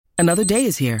Another day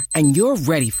is here, and you're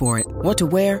ready for it. What to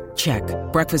wear? Check.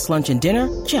 Breakfast, lunch, and dinner?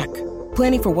 Check.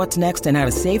 Planning for what's next and how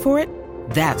to save for it?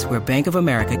 That's where Bank of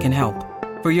America can help.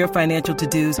 For your financial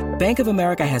to-dos, Bank of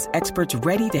America has experts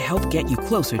ready to help get you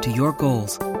closer to your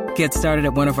goals. Get started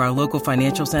at one of our local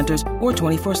financial centers or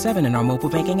 24/7 in our mobile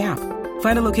banking app.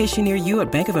 Find a location near you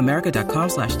at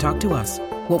bankofamerica.com/talktous.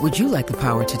 What would you like the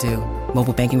power to do?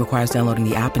 Mobile banking requires downloading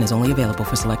the app and is only available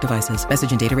for select devices.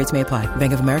 Message and data rates may apply.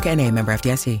 Bank of America N.A., member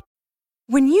FDIC.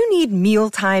 When you need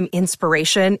mealtime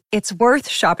inspiration, it's worth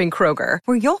shopping Kroger,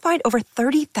 where you'll find over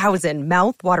 30,000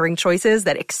 mouth-watering choices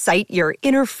that excite your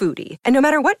inner foodie. And no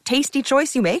matter what tasty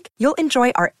choice you make, you'll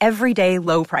enjoy our everyday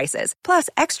low prices, plus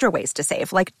extra ways to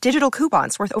save, like digital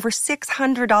coupons worth over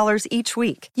 $600 each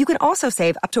week. You can also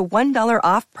save up to $1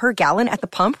 off per gallon at the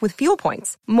pump with fuel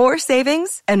points. More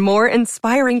savings and more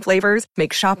inspiring flavors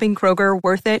make shopping Kroger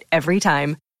worth it every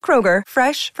time. Kroger,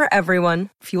 fresh for everyone.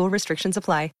 Fuel restrictions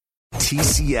apply.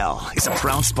 TCL is a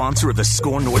proud sponsor of the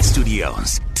Score North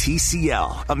Studios.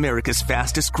 TCL, America's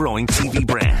fastest growing TV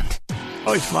brand.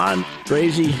 Oh, it's fun,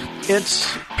 crazy. It's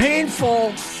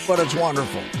painful, but it's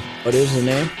wonderful. What is the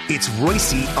name? It's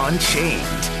Reusse Unchained.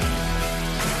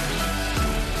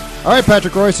 All right,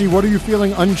 Patrick Reusse, what are you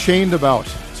feeling unchained about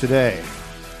today?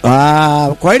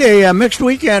 Quite a mixed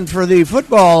weekend for the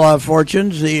football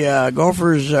fortunes. The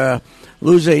Gophers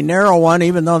lose a narrow one,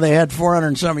 even though they had 400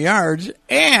 and some yards.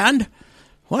 And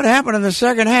what happened in the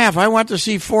second half? I went to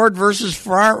see Ford versus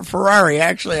Ferrari.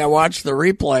 Actually, I watched the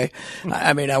replay.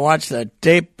 I watched the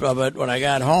tape of it when I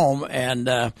got home, and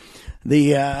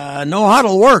the no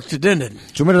huddle worked, didn't it?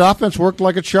 2-minute offense worked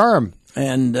like a charm.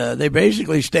 And they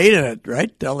basically stayed in it, right,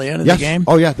 till the end of the game?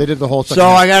 Oh, yeah, they did the whole second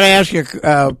half. half. I got to ask you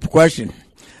a question.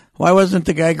 Why wasn't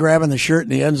the guy grabbing the shirt in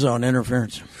the end zone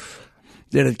interference?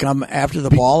 Did it come after the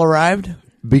ball arrived?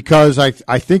 Because I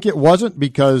think it wasn't,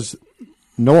 because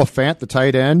Noah Fant, the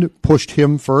tight end, pushed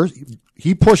him first.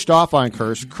 He pushed off on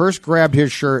Kearse. Kearse grabbed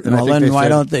his shirt, and well, then why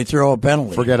don't they throw a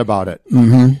penalty? Forget about it.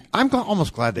 Mm-hmm. I'm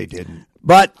almost glad they didn't.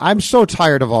 But I'm so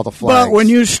tired of all the flags. But when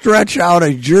you stretch out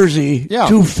a jersey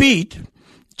 2 feet,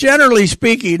 generally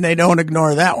speaking, they don't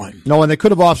ignore that one. No, and they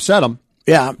could have offset him.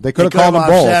 Yeah, they could have called them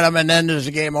both. Offset them, and then is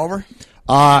the game over?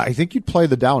 I think you'd play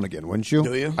the down again, wouldn't you?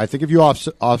 Do you? I think if you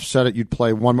offset it, you'd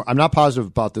play one more. I'm not positive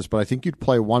about this, but I think you'd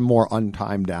play one more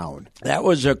untimed down. That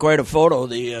was quite a photo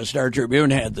the Star Tribune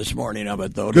had this morning of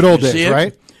it, though. Good old days,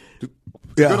 right?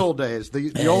 Yeah. Good old days.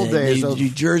 The old days. The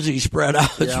jersey spread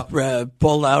out,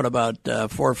 pulled out about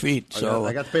 4 feet. So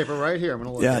I got the paper right here. I'm going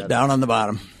to look at it. Down on the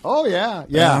bottom. Oh, yeah.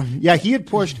 He had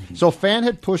pushed. So Fan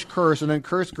had pushed Kearse, and then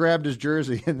Kearse grabbed his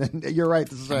jersey. And then you're right.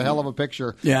 This is a hell of a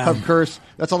picture of Kearse.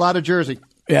 That's a lot of jersey.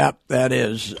 Yeah, that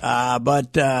is.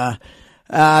 But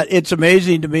it's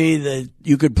amazing to me that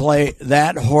you could play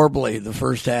that horribly the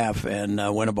first half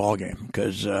and win a ball game,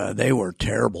 because they were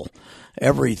terrible.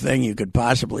 Everything you could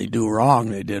possibly do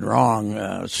wrong, they did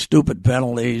wrong. Stupid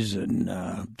penalties and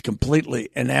completely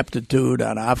ineptitude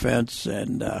on offense,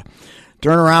 and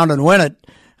turn around and win it.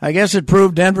 I guess it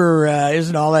proved Denver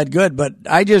isn't all that good, but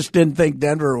I just didn't think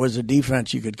Denver was a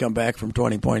defense you could come back from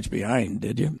 20 points behind,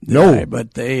 did you? No.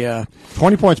 But they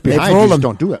 20 points behind, you just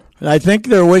don't do it. I think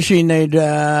they're wishing they'd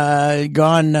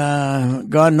gone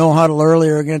no huddle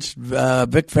earlier against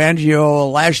Vic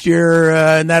Fangio last year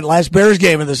in that last Bears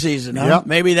game of the season. Huh? Yep.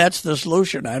 Maybe that's the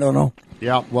solution. I don't know.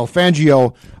 Yeah, well,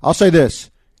 Fangio, I'll say this.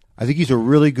 I think he's a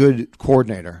really good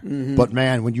coordinator. Mm-hmm. But,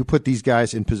 man, when you put these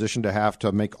guys in position to have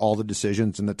to make all the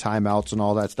decisions and the timeouts and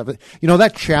all that stuff,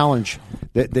 that challenge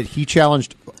that he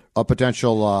challenged a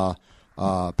potential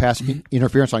pass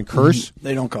interference on Kearse.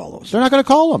 They don't call those. They're not going to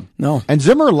call them. No. And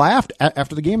Zimmer laughed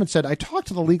after the game and said, I talked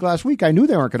to the league last week. I knew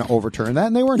they weren't going to overturn that,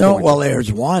 and they weren't. No, well,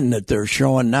 there's one that they're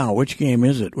showing now. Which game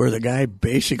is it? Where the guy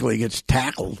basically gets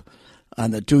tackled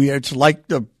on the 2 yards. It's like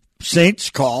the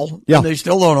Saints call, and they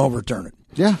still don't overturn it.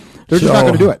 Yeah, they're just not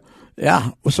going to do it.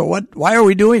 Yeah. So what? Why are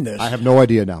we doing this? I have no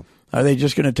idea now. Are they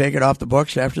just going to take it off the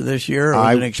books after this year,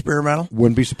 or is it experimental?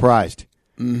 Wouldn't be surprised.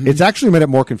 Mm-hmm. It's actually made it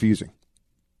more confusing.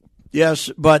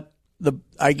 Yes, but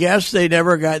I guess they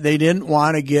didn't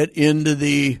want to get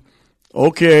into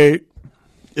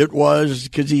it was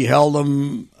because he held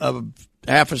them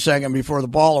half a second before the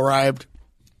ball arrived,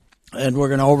 and we're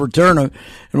going to overturn it,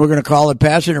 and we're going to call it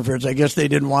pass interference. I guess they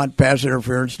didn't want pass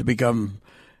interference to become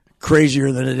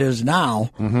crazier than it is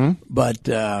now. Mm-hmm. But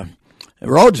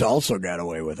Rhodes also got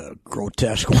away with a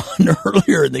grotesque one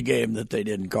earlier in the game that they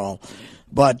didn't call.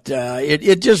 But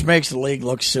it just makes the league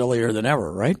look sillier than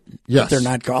ever, right? Yes. That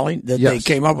they're not calling. That they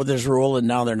came up with this rule and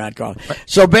now they're not calling.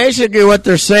 So basically what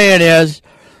they're saying is,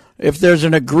 if there's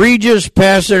an egregious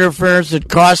pass interference that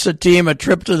costs a team a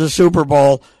trip to the Super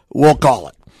Bowl, we'll call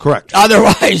it. Correct.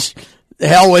 Otherwise, the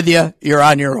hell with you. You're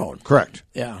on your own. Correct.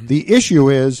 Yeah. The issue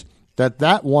is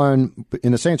that one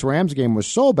in the Saints-Rams game was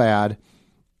so bad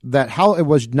that how it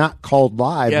was not called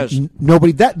live. Yes.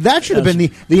 Nobody that should have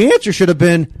been the answer should have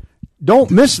been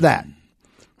don't miss that.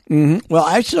 Mm-hmm. Well,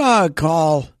 I saw a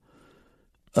call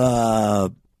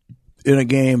in a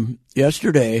game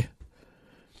yesterday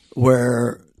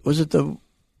where was it the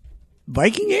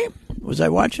Viking game? Was I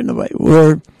watching the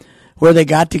Viking where they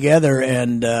got together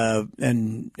and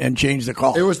changed the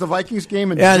call? It was the Vikings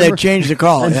game, and they changed the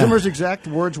call. And Zimmer's exact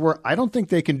words were, "I don't think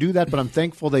they can do that, but I'm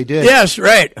thankful they did." Yes,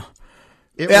 right.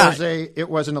 It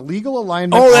was an illegal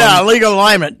alignment. Oh yeah, illegal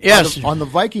alignment. Yes, on the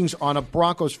Vikings on a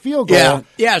Broncos field goal. Yeah,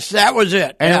 yes, that was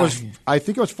it. And it was, I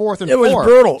think it was 4th and 4. It was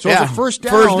brutal. So it was a first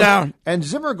down. And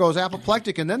Zimmer goes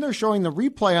apoplectic, and then they're showing the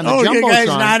replay on the Jumbotron. Jumbotron. The guy's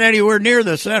not anywhere near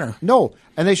the center. No,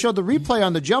 and they showed the replay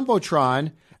on the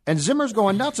Jumbotron, and Zimmer's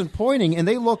going nuts and pointing, and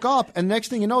they look up, and next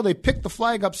thing you know, they pick the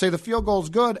flag up, say the field goal's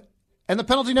good, and the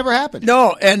penalty never happened.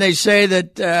 No, and they say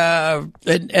that,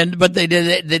 but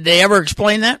did they ever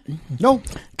explain that? No,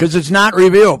 because it's not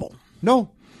reviewable. No,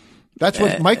 that's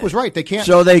what Mike was right. They can't.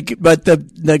 So but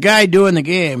the guy doing the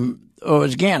game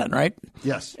was Gannon, right?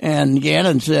 Yes. And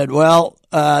Gannon said, well,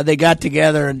 they got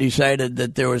together and decided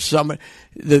that there was somebody.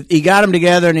 He got them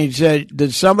together and he said,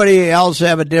 did somebody else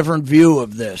have a different view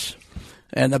of this?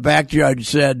 And the back judge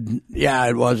said, yeah,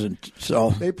 it wasn't.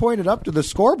 So they pointed up to the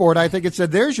scoreboard. I think it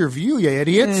said, there's your view, you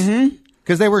idiots.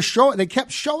 Because they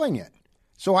kept showing it.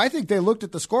 So I think they looked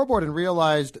at the scoreboard and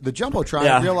realized, the Jumbotron,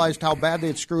 and realized how bad they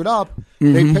had screwed up.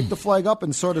 They picked the flag up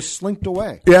and sort of slinked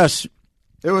away. Yes.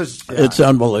 It was. Yeah. It's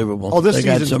unbelievable. Oh, this they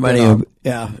got season's so many.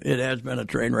 It has been a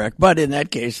train wreck. But in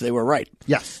that case, they were right.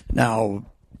 Yes. Now,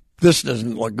 this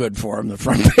doesn't look good for him, the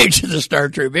front page of the Star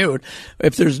Tribune,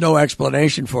 if there's no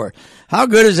explanation for it. How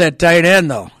good is that tight end,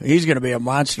 though? He's going to be a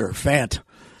monster. Fant.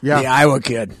 Yeah. The Iowa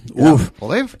kid. Yeah. Oof.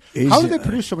 Well, how did they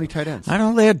produce so many tight ends? I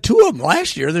don't know. They had 2 of them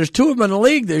last year. There's 2 of them in the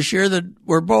league this year that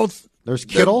were both. There's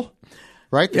Kittle,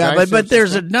 right? But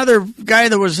there's another guy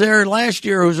that was there last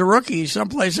year who's a rookie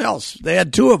someplace else. They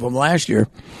had 2 of them last year.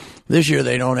 This year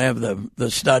they don't have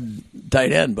the stud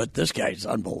tight end, but this guy's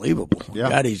unbelievable. Yeah.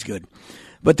 God, he's good.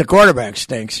 But the quarterback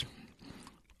stinks.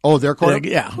 Oh, their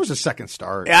quarterback? Yeah. It was a second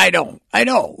start. Yeah, I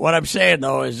know. What I'm saying,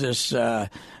 though, is this, it's 20-0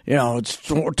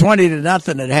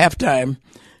 at halftime,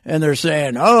 and they're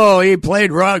saying, oh, he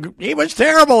played wrong. He was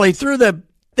terrible. He threw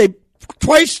they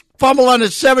twice fumbled on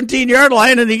his 17-yard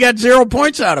line, and he got 0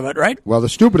 points out of it, right? Well, the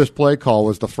stupidest play call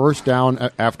was the first down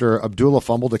after Abdullah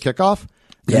fumbled a kickoff,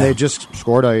 and they just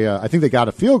scored I think they got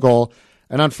a field goal,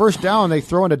 and on first down, they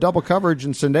throw into double coverage,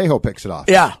 and Sendejo picks it off.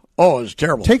 Yeah. Oh, it was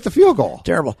terrible. Take the field goal.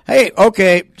 Terrible. Hey,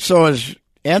 okay, so is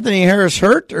Anthony Harris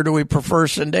hurt, or do we prefer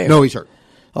Sendejo? No, he's hurt.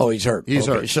 Oh, he's hurt. He's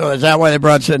hurt. So is that why they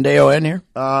brought Sendejo in here?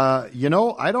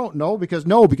 I don't know,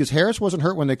 because Harris wasn't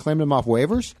hurt when they claimed him off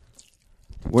waivers.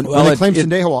 When they claimed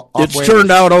Sendejo off waivers. It's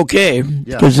turned out okay,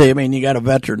 because, you got a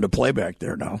veteran to play back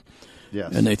there now.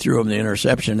 Yes. And they threw him the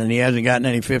interception, and he hasn't gotten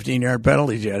any 15-yard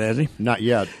penalties yet, has he? Not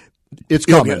yet. It's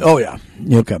coming.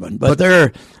 He'll come in. But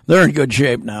they're in good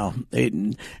shape now.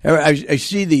 I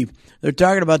see they're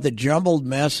talking about the jumbled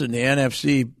mess in the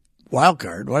NFC wild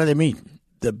card. What do they mean?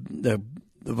 The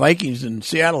Vikings and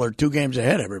Seattle are 2 games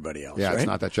ahead of everybody else. Yeah, right? It's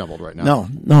not that jumbled right now.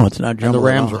 No, it's not jumbled. And the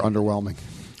Rams are underwhelming.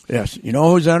 Yes. You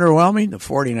know who's underwhelming? The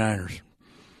 49ers.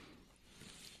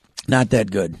 Not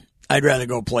that good. I'd rather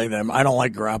go play them. I don't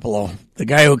like Garoppolo. The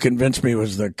guy who convinced me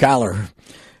was the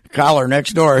collar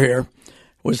next door here.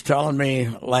 Was telling me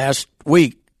last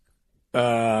week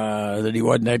that he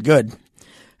wasn't that good.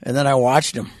 And then I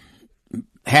watched him.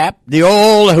 The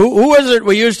old, who was it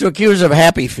we used to accuse of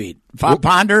happy feet?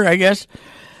 Ponder, I guess?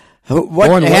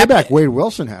 Way back, Wade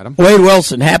Wilson had him. Wade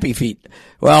Wilson, happy feet.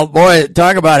 Well, boy,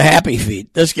 talk about happy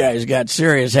feet. This guy's got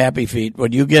serious happy feet.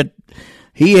 When you get,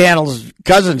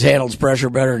 Cousins handles pressure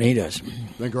better than he does.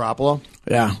 Than Garoppolo?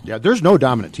 Yeah. Yeah, there's no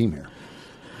dominant team here.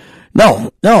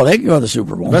 No, they can go to the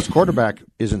Super Bowl. The best quarterback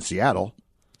is in Seattle.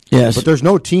 Yes. But there's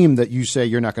no team that you say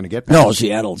you're not going to get past.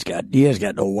 No, he has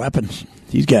got no weapons.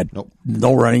 He's got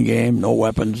no running game, no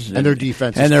weapons. And their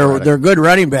defense is their good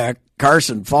running back,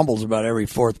 Carson, fumbles about every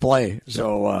 4th play.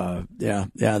 So,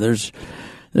 there's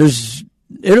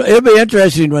it'll be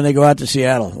interesting when they go out to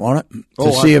Seattle, won't it?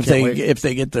 To see if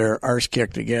they get their arse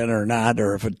kicked again or not,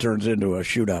 or if it turns into a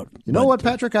shootout. You know what,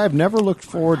 Patrick? I've never looked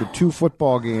forward to 2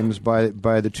 football games by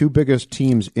the 2 biggest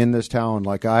teams in this town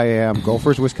like I am.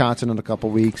 Gophers, Wisconsin in a couple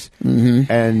weeks,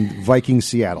 and Vikings,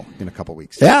 Seattle in a couple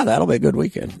weeks. Yeah, that'll be a good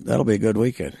weekend.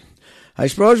 I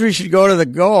suppose we should go to the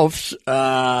Gophs.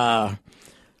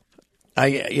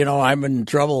 I'm in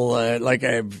trouble, like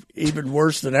I've even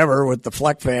worse than ever with the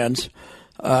Fleck fans,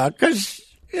 because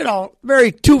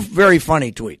two very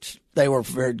funny tweets. They were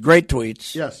very great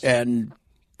tweets. Yes. And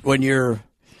when you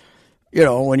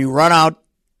run out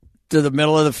to the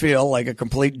middle of the field like a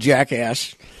complete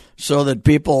jackass, so that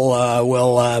people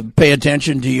will pay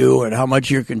attention to you and how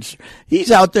much you're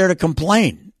he's out there to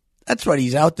complain. That's what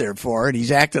he's out there for, and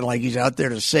he's acting like he's out there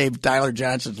to save Tyler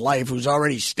Johnson's life, who's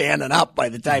already standing up by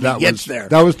the time he gets there.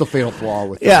 That was the fatal flaw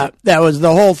with that was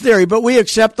the whole theory. But we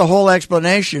accept the whole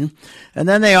explanation, and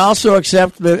then they also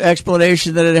accept the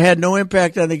explanation that it had no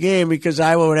impact on the game because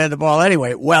Iowa would have the ball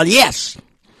anyway. Well, yes,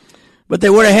 but they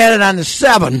would have had it on the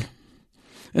 7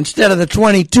 instead of the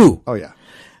 22. Oh, yeah.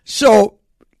 So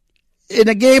in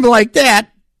a game like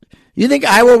that, you think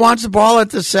Iowa wants the ball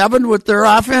at the 7 with their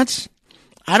offense?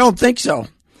 I don't think so.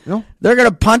 No. They're going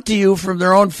to punt to you from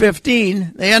their own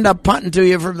 15. They end up punting to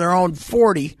you from their own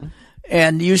 40,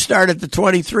 and you start at the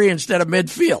 23 instead of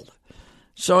midfield.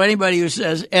 So anybody who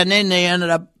says, and then they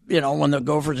ended up, when the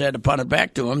Gophers had to punt it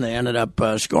back to them, they ended up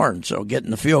scoring, so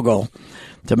getting the field goal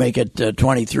to make it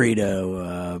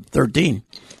 23-13,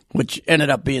 which ended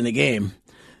up being the game.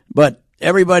 But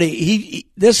everybody,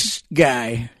 this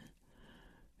guy,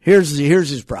 here's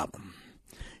his problem.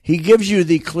 He gives you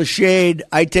the cliched,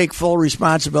 I take full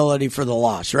responsibility for the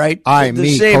loss, right?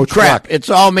 Me, same Coach crap. Fleck. It's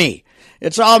all me.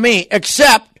 It's all me,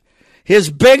 except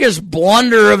his biggest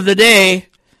blunder of the day,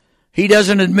 he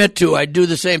doesn't admit to. I do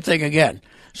the same thing again.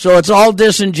 So it's all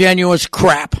disingenuous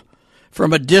crap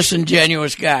from a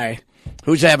disingenuous guy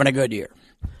who's having a good year.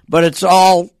 But it's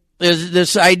all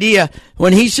this idea.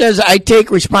 When he says, I take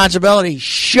responsibility,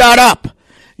 shut up.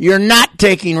 You're not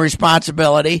taking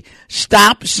responsibility.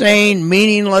 Stop saying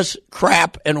meaningless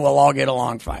crap, and we'll all get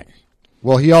along fine.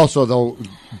 Well, he also, though,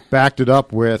 backed it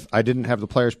up with, I didn't have the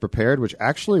players prepared, which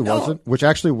actually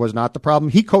was not the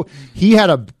problem. He had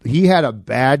a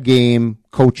bad game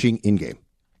coaching in game.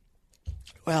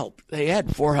 Well, they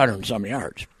had 400 and some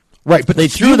yards. Right, but they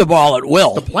threw the ball at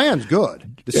will. The plan's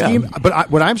good. The scheme, but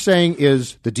what I'm saying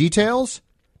is the details.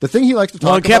 The thing he likes to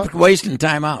talk about. Well, he kept wasting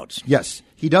timeouts. Yes.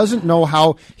 He doesn't know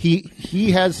how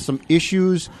he has some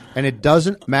issues, and it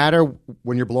doesn't matter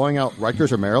when you're blowing out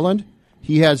Rutgers or Maryland.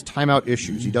 He has timeout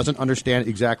issues. He doesn't understand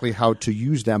exactly how to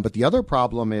use them. But the other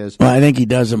problem is, well, I think he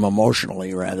does them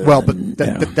emotionally rather.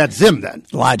 But that's Zim then.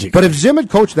 Logic. But if Zim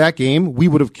had coached that game, we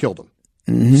would have killed him.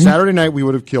 Mm-hmm. Saturday night, we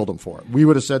would have killed him for it. We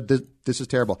would have said this is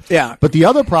terrible. Yeah. But the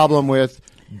other problem with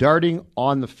darting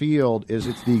on the field is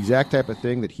it's the exact type of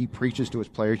thing that he preaches to his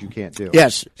players you can't do.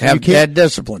 Yes, so have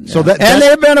discipline. So and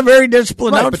they've been a very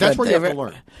disciplined outfit. But that's where you have to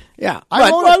learn. Yeah, I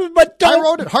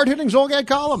wrote it. Hard-hitting Zolgad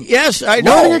column. Yes, I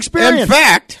know. Learning experience. In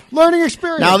fact, learning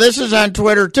experience. Now this is on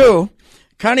Twitter too.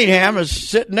 Cunningham is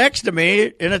sitting next to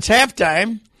me, and it's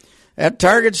halftime at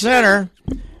Target Center,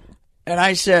 and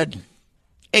I said,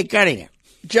 "Hey, Cunningham,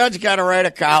 Judd's got to write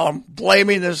a column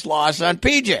blaming this loss on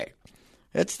PJ.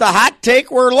 It's the hot take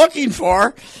we're looking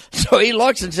for." So he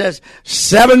looks and says,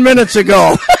 7 minutes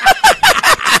ago.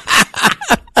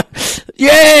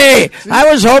 Yay!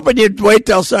 I was hoping you'd wait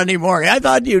till Sunday morning. I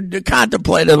thought you'd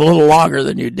contemplate it a little longer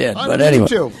than you did. I But needed anyway.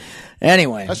 to.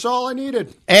 Anyway. That's all I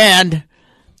needed. And,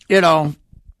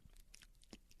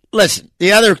 listen,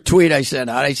 the other tweet I sent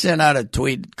out a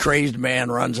tweet, crazed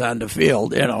man runs on the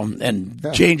field,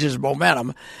 and changes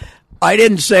momentum. I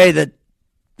didn't say that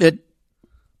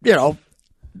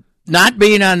not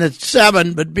being on the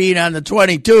 7, but being on the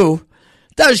 22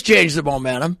 does change the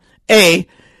momentum, A.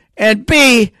 And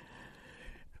B,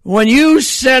 when you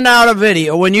send out a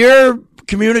video, when your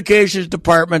communications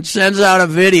department sends out a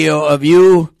video of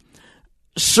you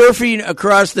surfing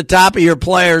across the top of your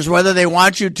players, whether they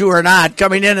want you to or not,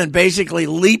 coming in and basically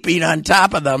leaping on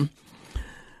top of them,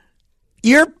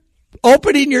 you're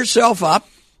opening yourself up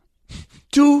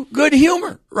to good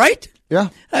humor, right? Yeah.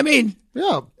 I mean,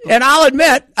 yeah. And I'll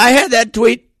admit, I had that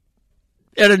tweet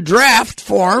in a draft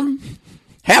form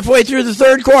halfway through the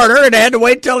third quarter, and I had to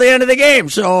wait till the end of the game.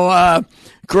 So,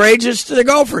 courageous to the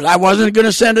Gophers. I wasn't going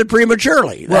to send it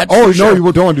prematurely. Well, no, sure.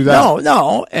 you don't do that.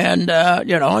 No. And,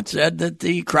 it said that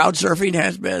the coach surfing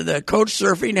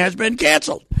has been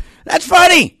canceled. That's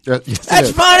funny. Yes,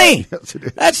 That's funny. Yes, it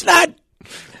is.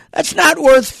 That's not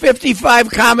worth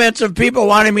 55 comments of people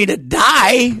wanting me to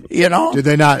die, Did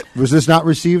they not? Was this not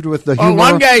received with the humor?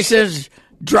 Well, one guy says,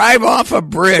 drive off a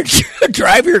bridge.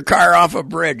 Drive your car off a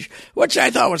bridge, which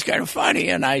I thought was kind of funny,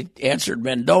 and I answered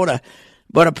Mendota.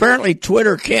 But apparently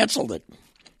Twitter canceled it.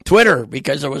 Twitter,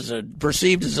 because it was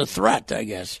perceived as a threat, I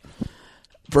guess,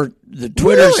 for the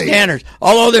Twitter standards.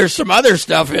 Although there's some other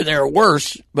stuff in there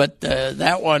worse, but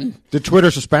that one. Did Twitter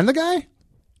suspend the guy?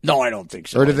 No, I don't think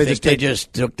so. Or did they they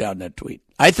just took down that tweet?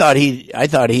 I thought he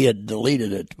had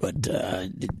deleted it, but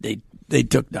they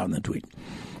took down the tweet.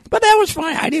 But that was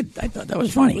fine. I thought that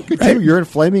was funny. Right? You're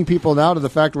inflaming people now to the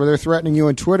fact where they're threatening you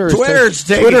on Twitter.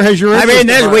 Twitter has your. I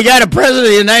mean, we got a president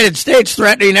of the United States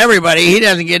threatening everybody. He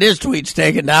doesn't get his tweets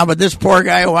taken down, but this poor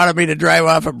guy wanted me to drive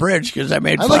off a bridge because I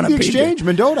made fun of people. I like the exchange,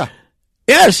 Mendota.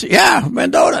 Yes, yeah,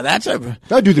 Mendota.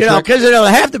 That'll do the trick. Because it'll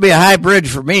have to be a high bridge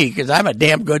for me because I'm a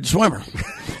damn good swimmer.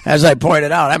 As I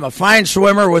pointed out, I'm a fine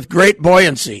swimmer with great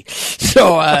buoyancy.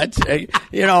 So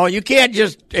you can't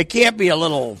it can't be a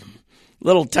little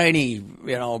tiny,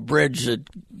 bridge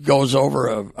that goes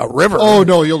over a river. Oh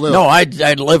no, you'll live. No,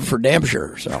 I'd live for damn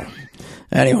sure. So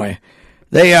anyway,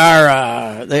 they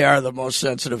are the most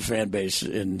sensitive fan base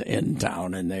in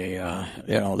town, and they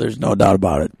there's no doubt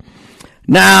about it.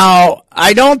 Now,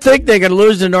 I don't think they can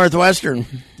lose to Northwestern.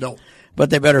 No, but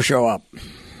they better show up.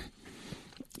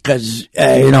 Because,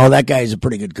 that guy's a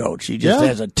pretty good coach. He just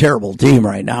has a terrible team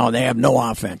right now, and they have no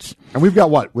offense. And we've got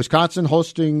what? Wisconsin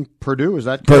hosting Purdue? Is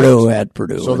that Purdue at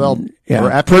Purdue? So they'll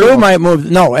at Purdue might move.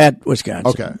 No, at Wisconsin.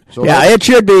 Okay. So it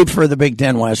should be for the Big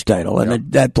Ten West title,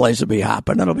 and that place will be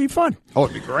hopping. It'll be fun. Oh,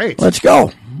 it'll be great. Let's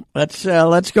go. Let's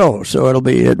go. So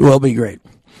it will be great.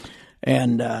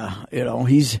 And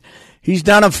he's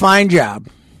done a fine job,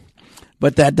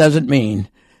 but that doesn't mean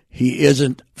he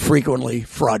isn't frequently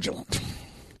fraudulent.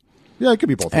 Yeah, it could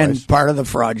be both and ways. Part of the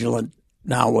fraudulent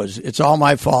now was, it's all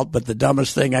my fault, but the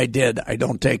dumbest thing I did, I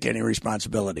don't take any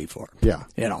responsibility for. Yeah.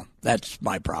 That's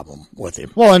my problem with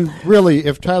him. Well, and really,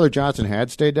 if Tyler Johnson had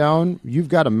stayed down, you've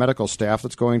got a medical staff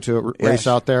that's going to race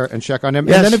out there and check on him.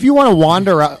 Yes. And then if you want to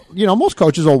wander out, most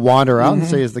coaches will wander out and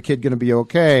say, is the kid going to be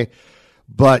okay?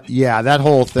 But, yeah, that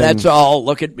whole thing. That's all.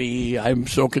 Look at me. I'm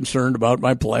so concerned about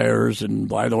my players. And,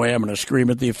 by the way, I'm going to scream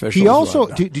at the officials. He also,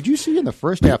 did you see in the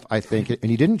first half, I think, and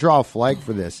he didn't draw a flag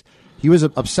for this, he was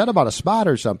upset about a spot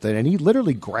or something, and he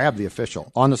literally grabbed the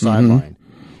official on the sideline.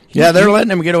 Yeah, they're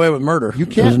letting him get away with murder. You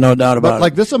can't. There's no doubt about it.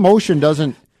 But, this emotion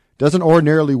doesn't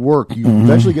ordinarily work. You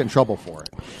eventually get in trouble for it.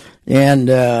 And,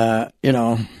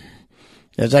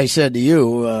 as I said to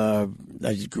you,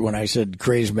 when I said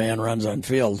crazed man runs on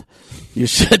field, you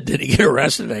said, did he get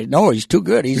arrested? No, he's too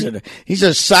good. He's an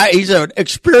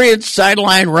experienced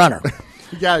sideline runner.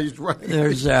 Yeah, he's right.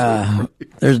 There's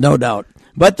no doubt.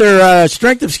 But their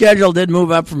strength of schedule did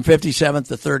move up from 57th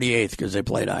to 38th because they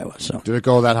played Iowa. So did it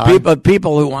go that high?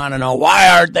 People who want to know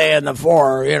why aren't they in the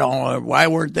 4? Why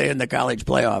weren't they in the college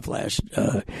playoff last?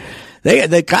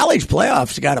 The college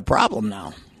playoffs got a problem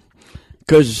now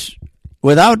because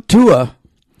without Tua,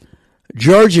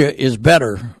 Georgia is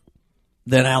better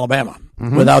than Alabama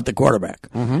without the quarterback.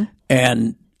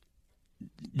 And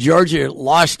Georgia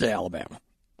lost to Alabama,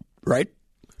 right?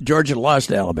 Georgia lost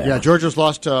to Alabama. Yeah, Georgia's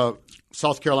lost to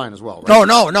South Carolina as well, right?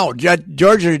 No.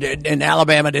 Georgia and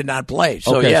Alabama did not play.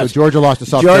 So, okay, yes. so Georgia lost to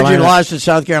South Carolina. Georgia lost to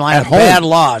South Carolina. At home. Bad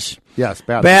loss. Yes,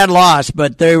 bad loss,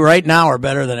 but they right now are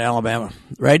better than Alabama.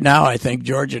 Right now, I think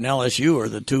Georgia and LSU are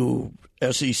the two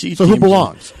SEC teams. So who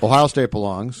belongs? Ohio State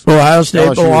belongs. Ohio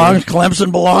State belongs.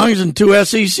 Clemson belongs, and two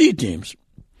SEC teams.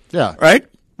 Yeah. Right?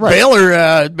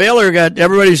 Baylor got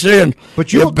everybody saying,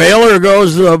 but if Baylor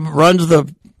goes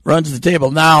runs the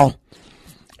table. Now,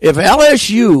 if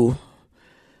LSU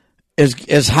is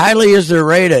as highly as they're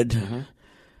rated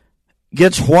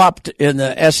gets whopped in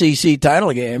the SEC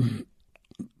title game,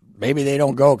 maybe they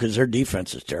don't go because their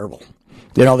defense is terrible.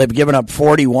 They've given up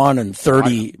 41 and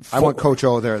 30. I want Coach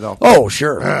O there, though. Oh,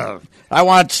 sure. I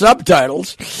want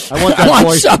subtitles. I want that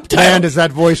voice. Subtitles. Man, does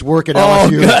that voice work at LSU?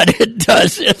 LSU? Oh, God, it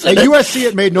does. At USC,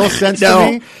 it made no sense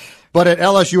to me, but at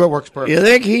LSU, it works perfect. You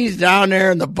think he's down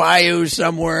there in the bayou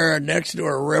somewhere next to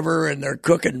a river, and they're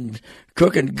cooking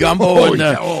gumbo in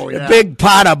a big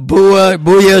pot of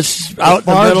booyahs out in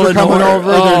the middle of coming nowhere.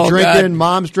 over. They're drinking. God.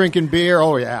 Mom's drinking beer.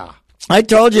 Oh, yeah. I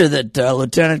told you that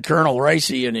Lieutenant Colonel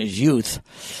Reusse in his youth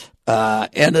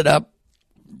ended up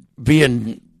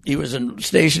he was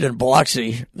stationed in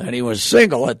Biloxi, and he was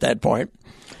single at that point,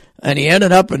 and he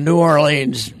ended up in New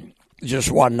Orleans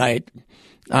just one night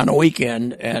on a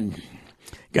weekend and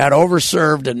got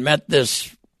overserved and met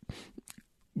this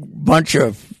bunch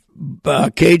of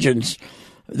Cajuns,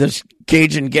 this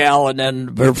Cajun gal and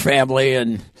then her family,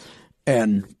 and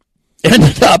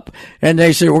ended up, and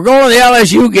they said, we're going to the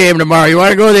LSU game tomorrow. You want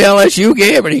to go to the LSU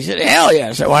game? And he said, hell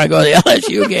yes, I want to go to the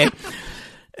LSU game.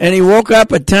 And he woke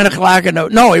up at 10 o'clock. He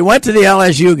went to the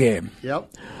LSU game.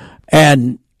 Yep.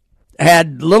 And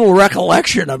had little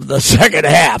recollection of the second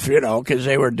half, because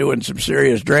they were doing some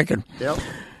serious drinking. Yep.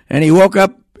 And he woke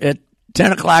up at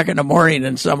 10 o'clock in the morning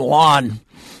in some lawn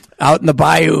out in the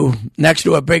bayou next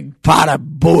to a big pot of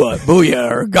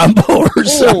booyah or gumbo or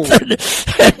something.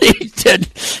 And he did,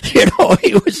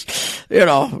 he was,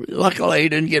 luckily he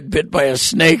didn't get bit by a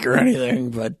snake or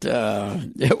anything, but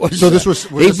it was. So this was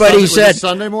he said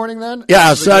Sunday morning then?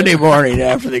 Yeah, Sunday morning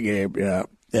after the game. Yeah.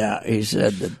 Yeah. He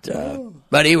said that,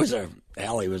 but he wasn't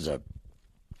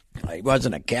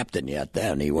a captain yet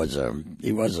then. He was a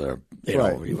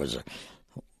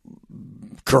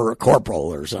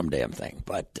corporal or some damn thing.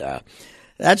 But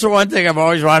that's the one thing I've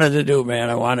always wanted to do, man.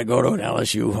 I want to go to an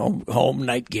LSU home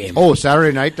night game. Oh,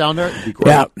 Saturday night down there? It'd be great.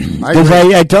 Yeah, because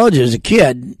I told you as a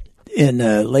kid in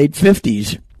the late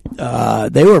 50s,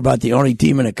 they were about the only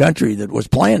team in the country that was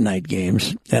playing night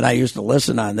games. And I used to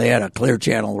listen on, they had a Clear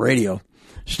Channel radio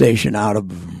station out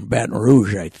of Baton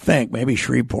Rouge, I think, maybe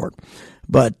Shreveport.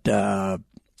 But that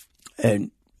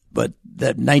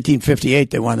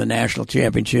 1958 they won the national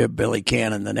championship. Billy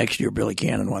Cannon. The next year, Billy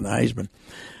Cannon won the Heisman.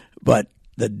 But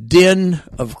the din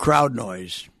of crowd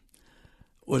noise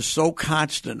was so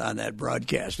constant on that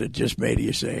broadcast, it just made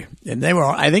you say. And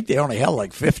I think they only held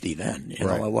like 50 then. It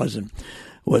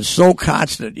was so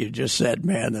constant. You just said,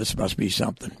 man, this must be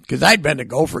something. Because I'd been to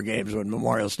Gopher games when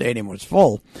Memorial Stadium was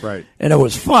full. Right. And it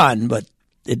was fun, but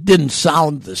it didn't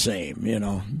sound the same,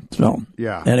 So,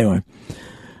 yeah. Anyway.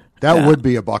 That would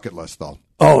be a bucket list, though.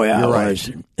 Oh, yeah, You're right.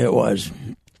 It was.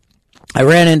 I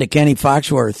ran into Kenny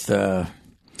Foxworth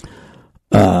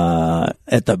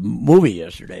at the movie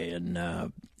yesterday,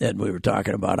 and we were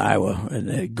talking about Iowa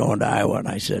and going to Iowa, and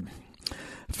I said,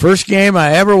 first game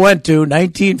I ever went to,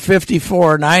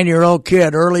 1954, 9-year-old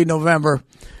kid, early November,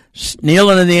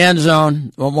 kneeling in the end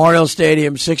zone, Memorial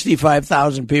Stadium,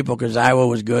 65,000 people because Iowa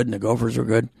was good and the Gophers were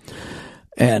good.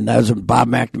 And that was when Bob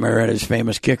McNamara had his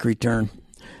famous kick return.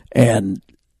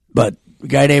 But a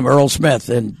guy named Earl Smith,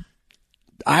 and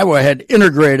Iowa had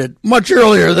integrated much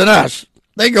earlier than us.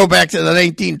 They go back to the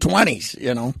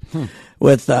 1920s,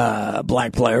 with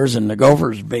black players, and the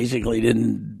Gophers basically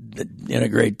didn't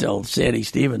integrate till Sandy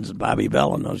Stevens and Bobby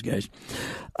Bell and those guys.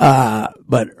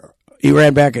 But he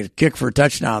ran back a kick for a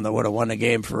touchdown that would have won the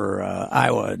game for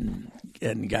Iowa,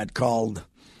 and got called.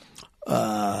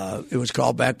 It was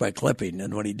called back by clipping,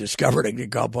 and when he discovered it, he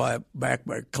called back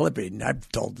by clipping. I've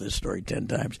told this story 10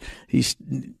 times.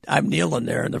 I'm kneeling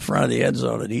there in the front of the end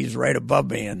zone, and he's right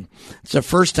above me, and it's the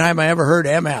first time I ever heard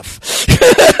MF.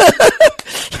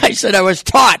 I said I was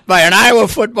taught by an Iowa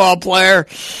football player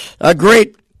a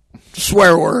great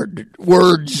swear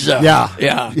words. Yeah.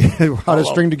 how to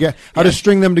string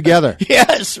them together.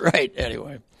 Yes, right.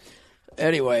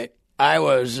 Anyway, I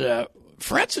was.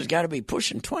 Fretz has got to be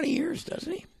pushing 20 years,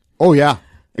 doesn't he? Oh, yeah.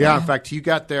 Yeah, in fact, he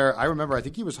got there. I remember, I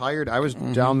think he was hired. I was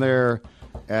down there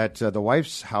at the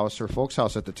wife's house, her folks'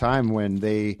 house at the time, when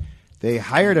they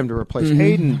hired him to replace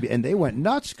Hayden, and they went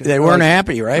nuts. They weren't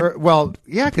happy, right? Well,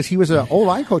 yeah, because he was an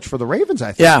O-line coach for the Ravens,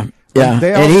 I think. Yeah.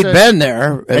 And he'd been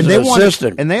there as an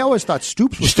assistant. And they always thought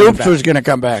Stoops was going to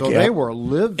come back. So they were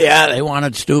livid. Yeah, they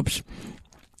wanted Stoops.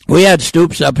 We had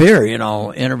Stoops up here,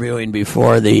 interviewing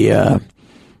before the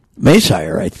Mace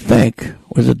hire, I think.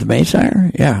 Was it the Mace hire?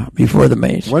 Yeah, before the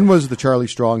Mace. When was the Charlie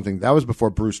Strong thing? That was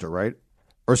before Brewster, right?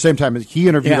 Or same time as he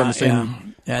interviewed on the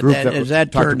same group.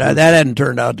 That hadn't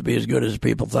turned out to be as good as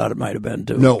people thought it might have been,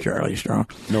 too. No. Charlie Strong.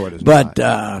 No, it is not.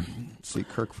 Let's see,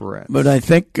 Kirk Ferentz. But I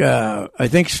think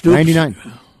Stoops. 99.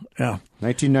 Yeah.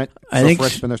 1990. I think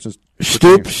Ferentz been there since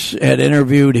Stoops had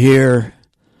interviewed here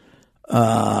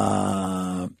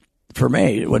for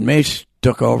Mace when Mace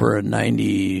took over in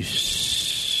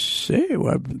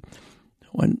 97.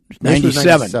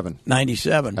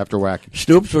 After Wack.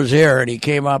 Stoops was here, and he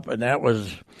came up, and that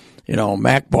was,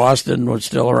 Mac Boston was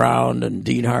still around, and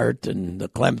Dean Hart, and the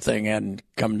Clem thing hadn't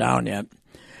come down yet.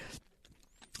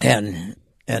 And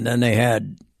then they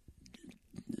had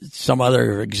some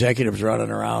other executives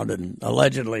running around, and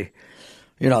allegedly,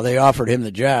 they offered him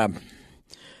the job,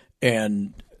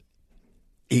 and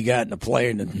he got in a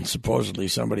plane, and supposedly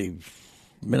somebody,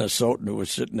 Minnesotan, who was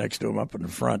sitting next to him up in the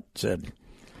front, said,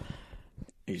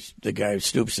 the guy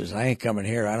Stoops says, I ain't coming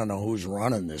here. I don't know who's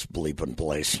running this bleeping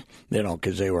place,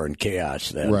 because they were in chaos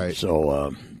then. Right.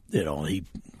 So, he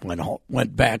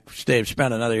went back,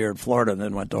 spent another year in Florida, and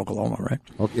then went to Oklahoma, right?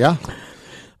 Oh, yeah.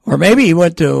 Or maybe he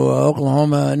went to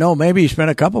Oklahoma. No, maybe he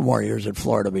spent a couple more years in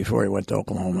Florida before he went to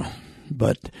Oklahoma.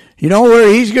 But you know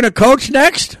where he's going to coach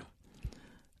next?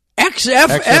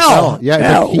 XFL.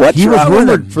 Yeah, he was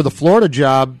rumored for the Florida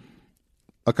job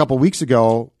a couple weeks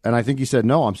ago, and I think he said,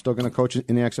 no, I'm still going to coach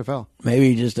in the XFL. Maybe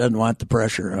he just doesn't want the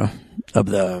pressure of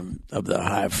the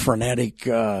high frenetic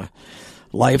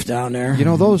life down there.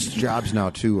 Those jobs now,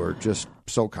 too, are just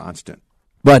so constant.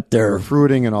 but they're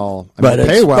recruiting and all. But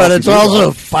it's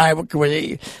also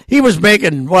he was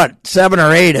making what 7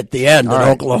 or 8 at the end in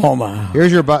Oklahoma.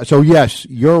 Here's your so yes,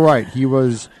 you're right. He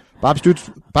was Bob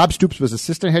Stoops was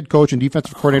assistant head coach and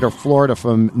defensive coordinator of Florida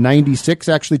from 96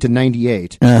 actually to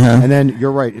 98. And then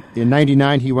you're right. In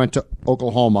 99 he went to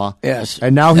Oklahoma. Yes.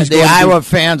 And now he's the Iowa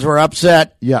fans were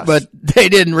upset. Yes. But they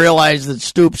didn't realize that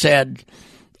Stoops had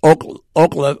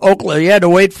Oklahoma. He had to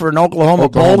wait for an Oklahoma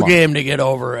bowl game to get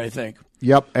over, I think.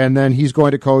 Yep. And then he's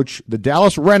going to coach the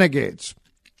Dallas Renegades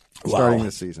starting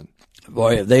this season.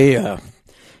 Boy, they've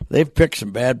picked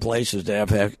some bad places to have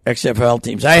XFL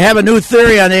teams. I have a new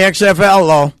theory on the XFL,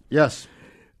 though. Yes.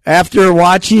 After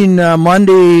watching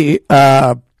Monday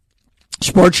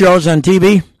sports shows on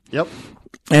TV, yep,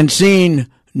 and seeing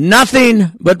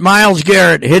nothing but Myles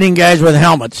Garrett hitting guys with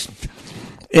helmets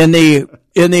in the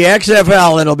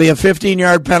XFL, it'll be a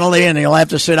 15-yard penalty, and he'll have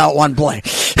to sit out one play.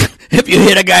 If you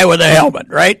hit a guy with a helmet,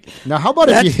 right? Now, how about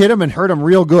if you hit him and hurt him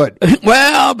real good?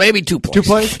 Well, maybe 2 plays. 2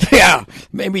 plays? Yeah,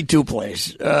 maybe 2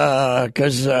 plays.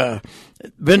 Because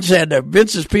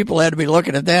Vince's people had to be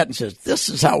looking at that and says, "This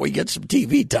is how we get some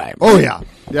TV time." Oh yeah,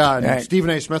 yeah. And right. Stephen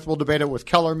A. Smith will debate it with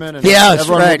Kellerman, and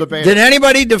everyone will debate Did it.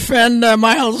 anybody defend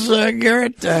Myles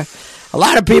Garrett? A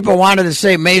lot of people wanted to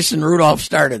say Mason Rudolph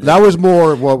started. That was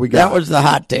more of what we got. That was the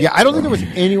hot take. Yeah, I don't think there was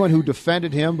anyone who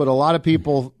defended him, but a lot of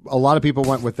people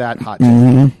went with that hot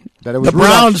take. That it was the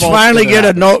Browns finally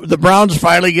get the Browns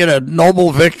finally get a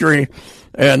noble victory,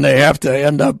 and they have to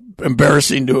end up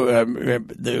embarrassing to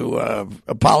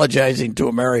apologizing to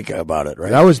America about it.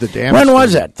 Right? That was the damn. When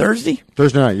was that? Thursday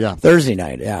night. Yeah, Thursday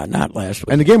night. Yeah, not last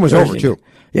week. And the game was over too.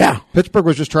 Yeah, Pittsburgh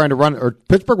was just trying to run, or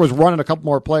Pittsburgh was running a couple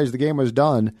more plays. The game was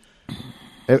done.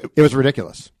 It was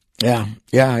ridiculous. Yeah,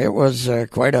 it was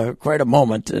quite a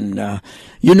moment, and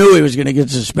you knew he was going to get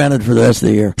suspended for the rest of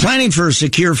the year. Planning for a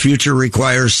secure future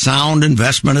requires sound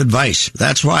investment advice.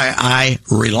 That's why I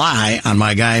rely on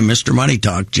my guy, Mr. Money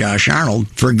Talk, Josh Arnold,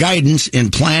 for guidance in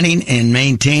planning and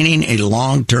maintaining a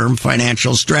long-term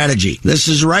financial strategy. This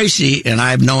is Reusse, and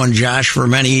I've known Josh for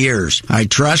many years. I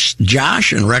trust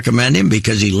Josh and recommend him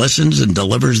because he listens and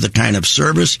delivers the kind of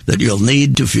service that you'll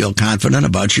need to feel confident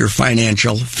about your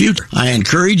financial future. I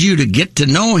encourage you to get to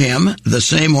know him the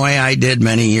same way I did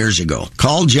many years ago.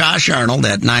 Call Josh Arnold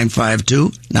at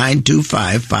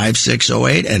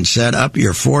 952-925-5608 and set up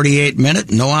your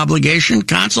 48-minute no-obligation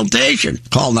consultation.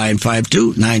 Call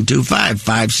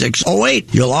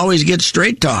 952-925-5608. You'll always get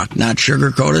straight talk, not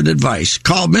sugar-coated advice.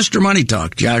 Call Mr. Money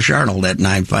Talk, Josh Arnold at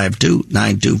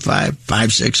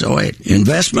 952-925-5608.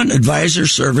 Investment advisor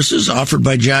services offered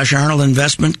by Josh Arnold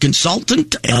Investment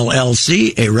Consultant,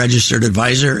 LLC, a registered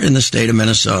advisor in the state of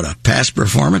Minnesota. Past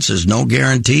performance is no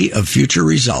guarantee of future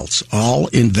results. All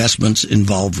investments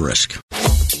involve risk.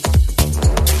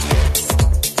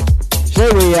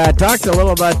 Say, we talked a little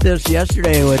about this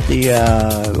yesterday with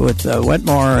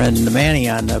Wentmore and the Manny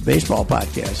on the baseball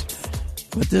podcast.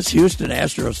 But this Houston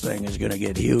Astros thing is going to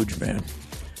get huge, man.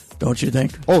 Don't you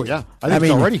think? Oh yeah, I think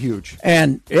it's already huge.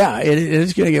 And yeah, it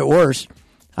is going to get worse.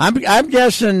 I'm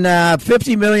guessing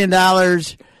 $50 million.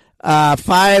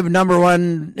 5 number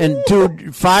 1 and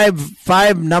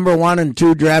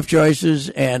 2 draft choices,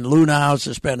 and Lou now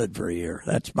suspended for a year.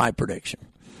 That's my prediction.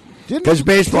 Because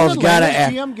baseball's got to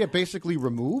act. GM get basically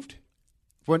removed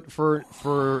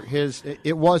for his.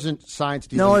 It wasn't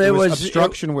science. No, it was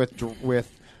obstruction with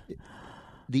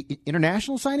the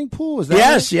international signing pool. Is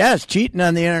that yes, cheating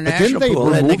on the international pool.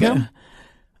 Didn't they remove him?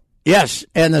 Yes,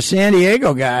 and the San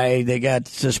Diego guy, they got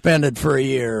suspended for a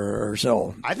year or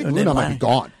so. I think Luna might be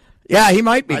gone. Yeah, he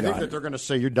might be gone. I think that they're going to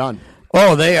say you're done.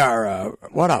 Oh, they are.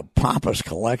 What a pompous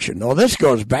collection. No, this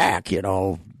goes back,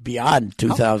 beyond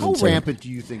 2007. How rampant do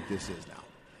you think this is now?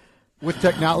 With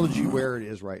technology where it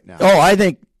is right now. Oh, I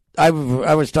think I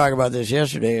was talking about this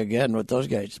yesterday again with those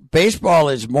guys. Baseball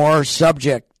is more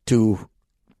subject to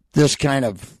this kind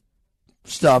of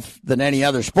stuff than any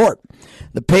other sport.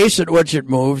 The pace at which it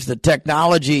moves, the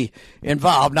technology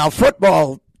involved. Now,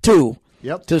 football, too,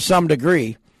 to some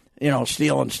degree.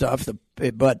 Stealing stuff,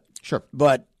 but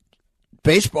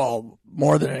baseball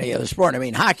more than any other sport. I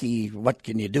mean, hockey. What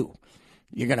can you do?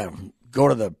 You're gonna go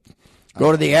to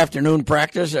the afternoon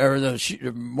practice or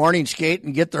the morning skate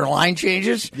and get their line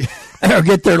changes or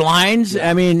get their lines.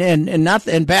 I mean, and not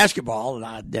in basketball.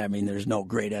 There's no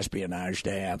great espionage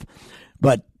to have,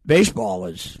 but baseball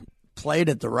is played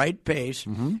at the right pace.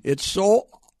 Mm-hmm. It's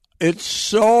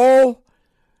so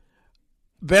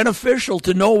beneficial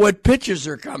to know what pitches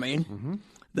are coming,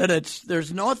 that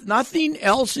there's nothing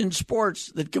else in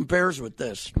sports that compares with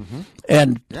this.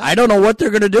 And I don't know what they're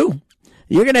going to do.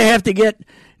 You're going to have to get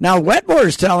Now,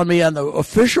 Wetmore's telling me on the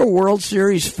official World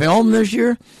Series film this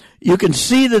year, you can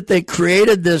see that they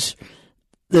created this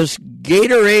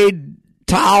Gatorade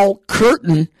towel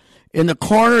curtain in the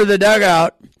corner of the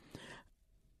dugout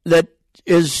that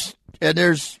is, and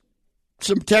there's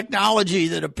some technology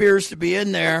that appears to be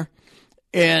in there,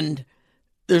 and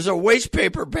there's a waste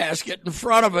paper basket in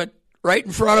front of it, right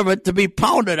in front of it, to be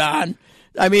pounded on.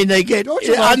 I mean, they get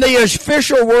on the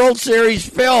official World Series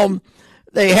film.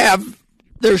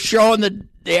 They're showing the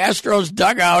Astros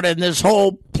dugout and this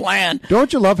whole plan.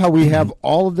 Don't you love how we have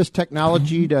all of this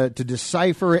technology to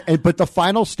decipher it, but the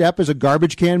final step is a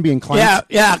garbage can being clanged?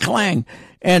 Yeah, clang.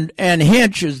 And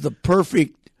Hinch is the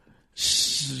perfect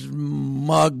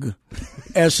smug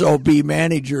SOB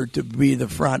manager to be the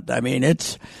front. I mean,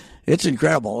 it's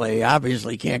incredible. They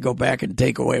obviously can't go back and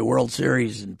take away World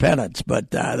Series and pennants,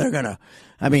 but they're going to.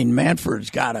 I mean, Manfred's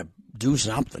got to do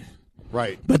something.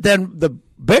 Right. But then the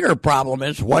bigger problem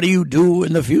is, what do you do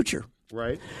in the future?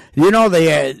 Right. The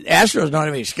Astros don't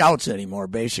have any scouts anymore,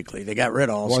 basically. They got rid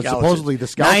of all scouts. Well, supposedly the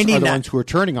scouts are the ones who are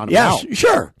turning on them now. Yes,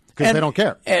 sure. Because they don't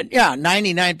care. And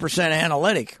 99%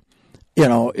 analytic,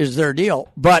 is their deal.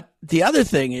 But the other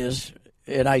thing is,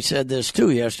 and I said this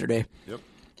too yesterday,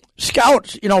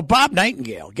 scouts, Bob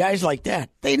Nightingale, guys like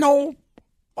that, they know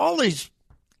all these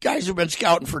guys who've been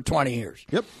scouting for 20 years.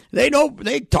 Yep. They know,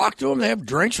 they talk to them, they have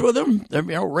drinks with them.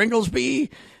 Ringlesby,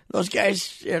 those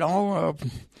guys,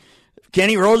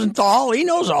 Kenny Rosenthal, he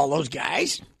knows all those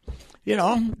guys.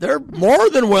 They're more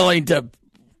than willing to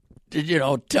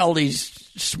tell these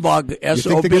smug SOBs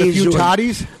you think they get a few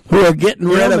toddies who are getting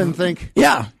rid of and think,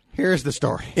 here's the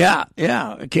story. Yeah.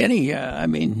 Kenny, I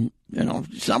mean,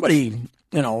 somebody,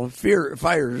 fears,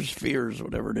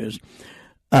 whatever it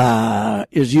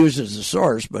is used as a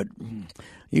source, but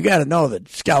you got to know that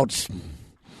scouts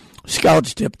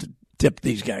tipped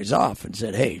these guys off and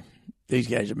said, hey, these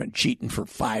guys have been cheating for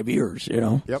 5 years,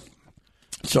 Yep.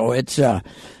 So it's going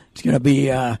to be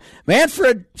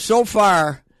Manfred so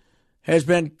far has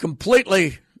been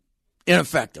completely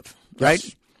ineffective, right?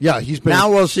 Yes. Yeah, he's been.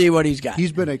 Now we'll see what he's got.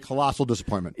 He's been a colossal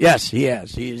disappointment. Yes, he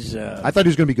has. I thought he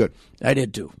was going to be good. I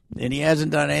did too, and he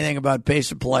hasn't done anything about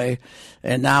pace of play,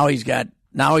 and now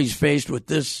he's faced with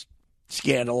this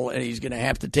scandal, and he's going to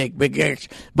have to take big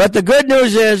action. But the good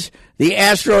news is the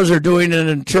Astros are doing an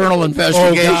internal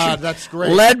investigation. Oh, God, that's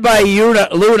great. Led by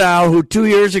Lunau, who 2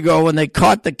 years ago, when they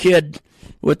caught the kid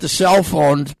with the cell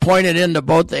phone pointed into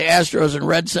both the Astros and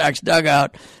Red Sox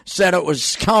dugout, said it was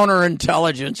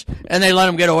counterintelligence, and they let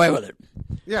him get away with it.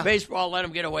 Yeah. Baseball let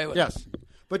him get away with it. Yes.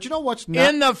 But you know what's not?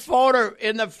 In the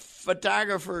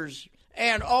photographers.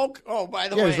 And by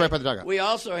the way, he's right by the dugout. We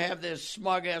also have this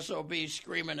smug SOB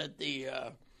screaming at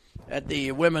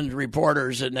the women's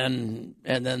reporters, and then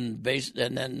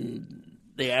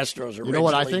the Astros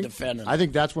are defending. I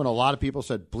think that's when a lot of people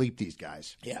said, bleep these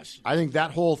guys. Yes. I think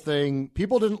that whole thing,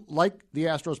 people didn't like the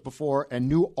Astros before and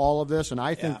knew all of this, and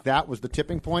I think that was the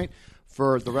tipping point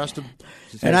for the rest of.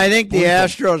 And I think the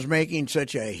Astros making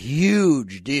such a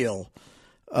huge deal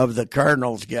of the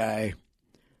Cardinals guy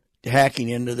hacking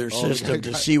into their system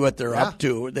to see what they're up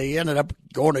to. They ended up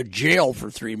going to jail for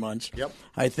 3 months. Yep.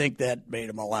 I think that made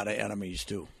them a lot of enemies,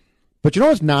 too. But you know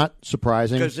what's not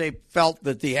surprising? Because they felt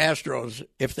that the Astros,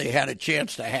 if they had a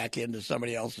chance to hack into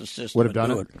somebody else's system, would have done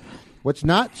it. What's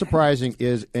not surprising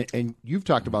is, and you've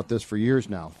talked about this for years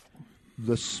now,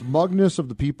 the smugness of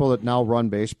the people that now run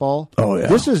baseball. Oh, yeah.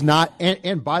 This is not,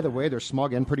 and by the way, they're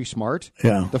smug and pretty smart.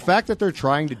 Yeah. The fact that they're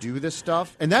trying to do this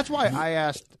stuff, and that's why I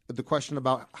asked the question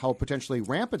about how potentially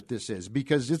rampant this is,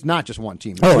 because it's not just one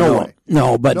team. There's no way.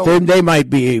 No, but they might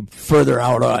be further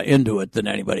out into it than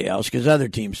anybody else, because other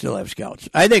teams still have scouts.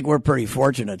 I think we're pretty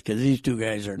fortunate because these two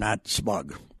guys are not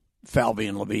smug. Falvey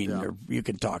and Levine, you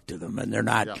can talk to them, and they're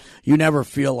not. Yeah. You never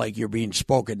feel like you're being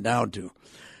spoken down to.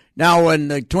 Now, when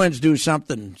the Twins do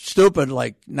something stupid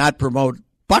like not promote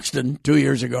Buxton 2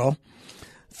 years ago,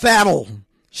 Thad'll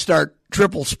start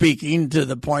triple speaking to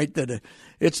the point that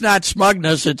it's not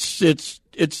smugness.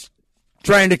 It's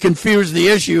trying to confuse the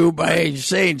issue by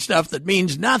saying stuff that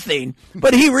means nothing.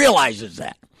 But he realizes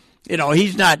that.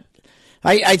 He's not.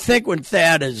 I think when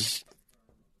Thad is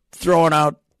throwing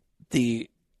out the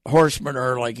horse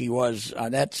manure like he was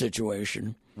on that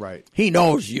situation. Right. He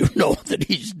knows that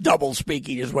he's double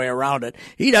speaking his way around it.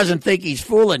 He doesn't think he's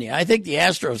fooling you. I think the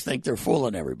Astros think they're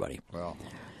fooling everybody. Well,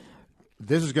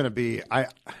 this is going to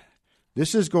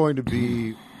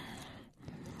be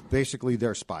basically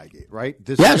their Spygate, right?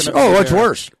 Yes. It's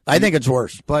worse. I think it's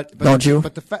worse. But don't you?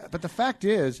 But the fact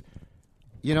is,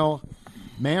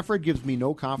 Manfred gives me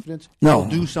no confidence. No.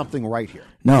 He'll do something right here.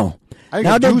 No. Did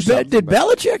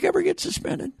Belichick ever get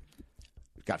suspended?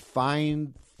 Got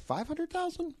fined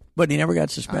 $500,000? But he never got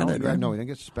suspended, right? No, he didn't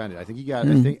get suspended. I think he got.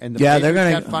 I think, and the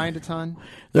Patriots got fined a ton.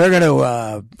 They're going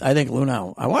to. I think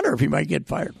Luna. I wonder if he might get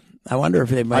fired. I wonder if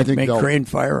they might make Crane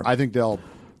fire him. I think they'll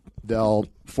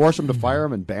force him to fire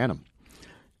him and ban him.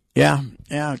 Yeah,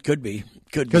 it could be.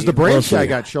 Because the Braves guy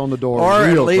got shown the door. Or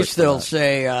real at least quick they'll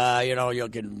say,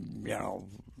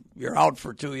 you're out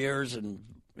for 2 years, and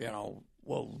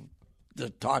we'll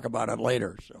talk about it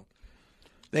later. So,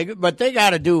 but they got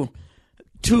to do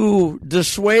to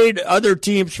dissuade other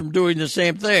teams from doing the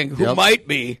same thing. Who might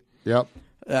be? Yep.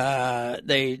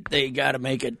 They got to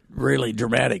make it really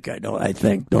dramatic. I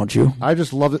think, don't you? I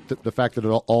just love it. The fact that it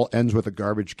all ends with a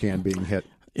garbage can being hit.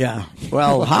 Yeah.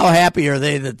 Well, how happy are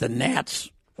they that the Nats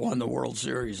won the World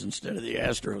Series instead of the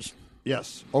Astros?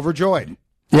 Yes. Overjoyed.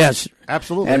 Yes.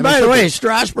 Absolutely. And by the way,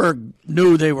 Strasburg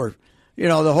knew they were,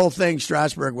 the whole thing,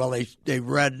 Strasburg, well, they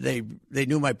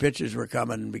knew my pitches were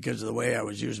coming because of the way I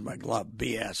was using my glove.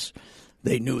 BS.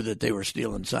 They knew that they were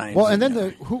stealing signs. Well, and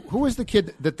then who was the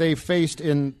kid that they faced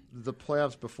in the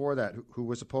playoffs before that who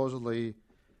was supposedly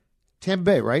Tampa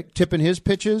Bay, right? Tipping his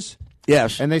pitches?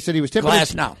 Yes. And they said he was tipping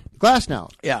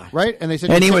Glasnow. Yeah. Right? And they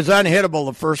said he was unhittable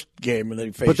the first game and then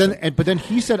he faced But then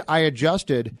he said I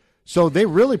adjusted, so they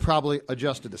really probably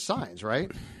adjusted the signs,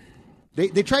 right?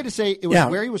 They tried to say it was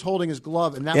where he was holding his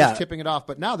glove and that was tipping it off,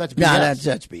 but now that's BS. No,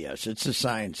 that's BS. It's the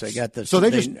signs. They got the. So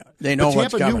they know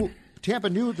what's coming.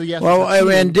 Tampa knew the yes. Well,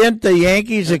 and didn't the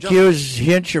Yankees accuse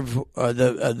Hinch of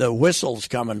the whistles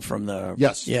coming from the?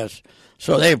 Yes.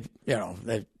 So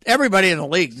everybody in the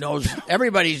league knows.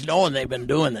 Everybody's knowing they've been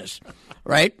doing this,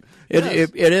 right?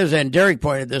 It is, and Derek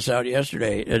pointed this out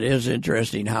yesterday. It is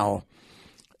interesting how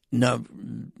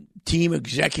team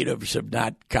executives have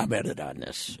not commented on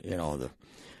this.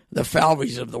 The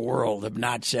Falveys of the world have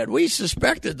not said we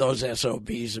suspected those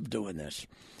SOBs of doing this.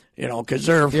 Because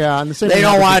on the same they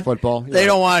don't want football. They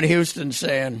don't want Houston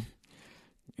saying,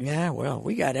 "Yeah, well,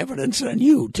 we got evidence on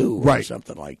you too," right? Or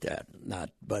something like that.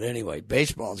 But anyway,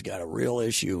 baseball's got a real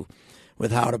issue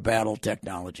with how to battle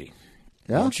technology.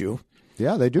 Yeah. Don't you?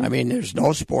 Yeah, they do. I mean, there's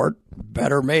no sport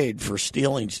better made for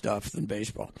stealing stuff than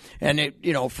baseball. And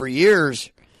for years,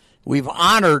 we've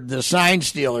honored the sign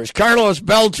stealers. Carlos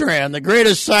Beltran, the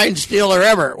greatest sign stealer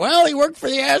ever. Well, he worked for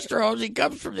the Astros. He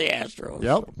comes from the Astros.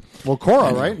 Yep. Well,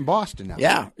 Cora, right, in Boston now.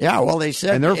 Yeah. Well, they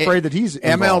said. And they're afraid that he's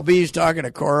involved. MLB's talking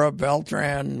to Cora,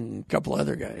 Beltran, and a couple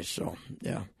other guys. So,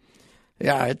 yeah.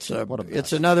 Yeah, it's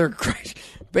another crazy.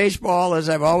 Baseball, as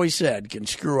I've always said, can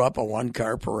screw up a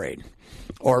one-car parade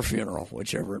or funeral,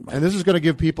 whichever it might be. And this is going to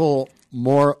give people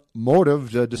more motive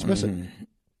to dismiss it,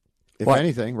 if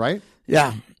anything, right?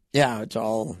 Yeah. Yeah, it's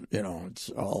all, it's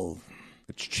all.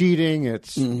 It's cheating.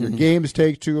 It's your games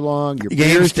take too long. Your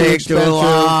games take too expensive.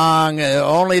 long.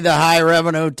 Only the high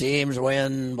revenue teams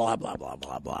win. Blah blah blah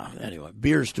blah blah. Anyway,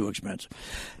 beer's too expensive.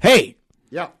 Hey,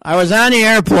 I was on the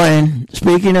airplane.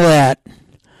 Speaking of that,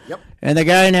 and the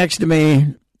guy next to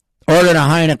me ordered a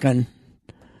Heineken,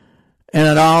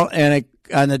 and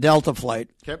on the Delta flight,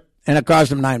 and it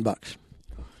cost him $9.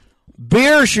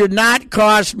 Beer should not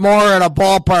cost more at a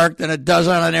ballpark than it does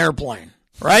on an airplane,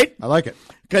 right? I like it.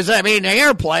 Because, the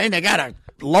airplane, they got to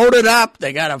load it up.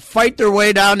 They got to fight their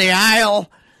way down the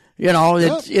aisle.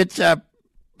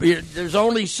 There's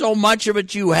only so much of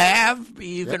it you have.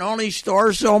 You can only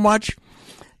store so much.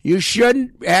 You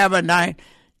shouldn't have a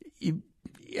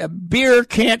beer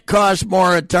can't cost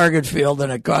more at Target Field than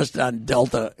it costs on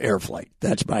Delta Air Flight.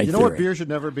 That's my theory. You know what beer should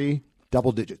never be?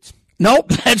 Double digits. Nope,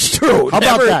 that's true. How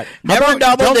about that? Never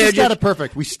double Delta's digits. got it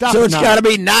perfect. We stop. So it's got to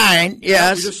be 9,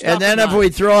 yes. And then if we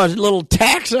throw a little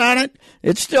tax on it,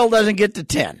 it still doesn't get to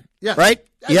 10. Yeah. Right?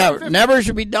 Never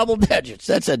should be double digits.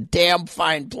 That's a damn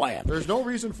fine plan. There's no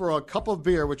reason for a cup of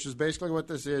beer, which is basically what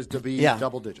this is, to be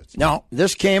double digits. No,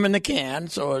 this came in the can,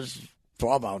 so it's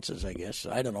 12 ounces, I guess.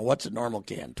 I don't know. What's a normal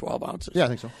can? 12 ounces? Yeah, I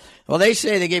think so. Well, they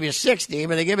say they give you 16,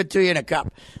 but they give it to you in a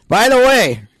cup. By the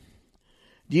way,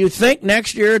 do you think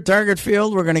next year at Target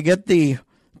Field we're going to get the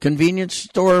convenience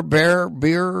store beer,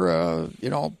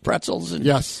 pretzels? And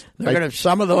yes. They're going to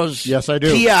some of those I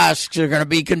do. kiosks are going to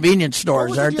be convenience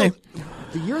stores, aren't they?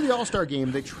 The year of the All-Star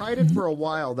game, they tried it for a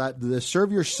while, that the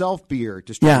serve yourself beer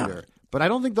distributor. Yeah. But I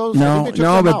don't think those. No,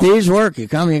 but these work. You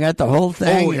got the whole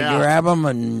thing. You grab them,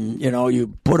 and you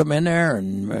put them in there,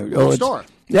 and little store.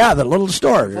 Yeah, the little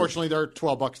store. Unfortunately, they're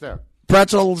 $12 there.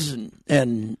 Pretzels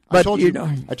and but I told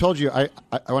you I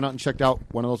went out and checked out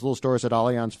one of those little stores at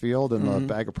Allianz Field, and the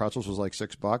bag of pretzels was like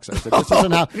 $6. I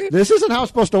said, this isn't how it's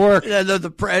supposed to work.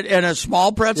 And a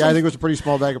small pretzel. Yeah, I think it was a pretty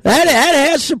small bag of pretzels. That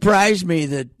has surprised me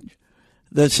that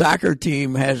the soccer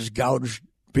team has gouged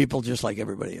people just like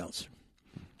everybody else.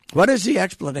 What is the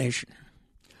explanation?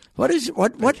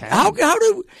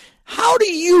 How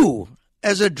do you,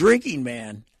 as a drinking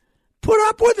man, put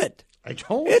up with it? I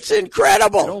don't. It's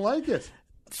incredible. I don't like it.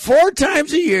 4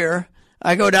 times a year,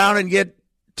 I go down and get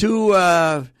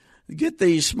the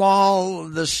small,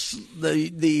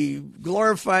 the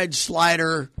glorified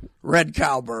slider red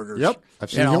cow burgers. Yep,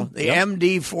 I've seen them. The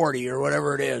MD40 or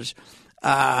whatever it is,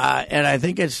 and I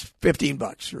think it's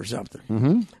 $15 or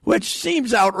something, which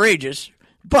seems outrageous,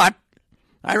 but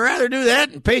I'd rather do that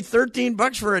and pay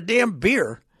 $13 for a damn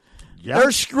beer. Yep.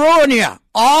 They're screwing you.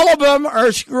 All of them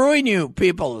are screwing you,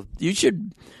 people. We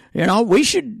should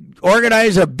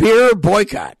organize a beer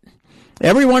boycott.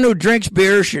 Everyone who drinks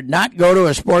beer should not go to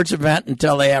a sports event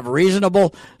until they have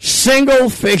reasonable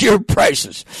single-figure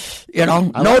prices.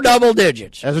 No double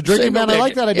digits. As a drinking man, I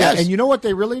like that idea. Yes. And you know what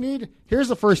they really need? Here's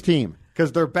the first team,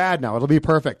 because they're bad now. It'll be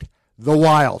perfect. The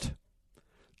Wild.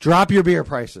 Drop your beer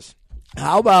prices.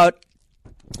 How about,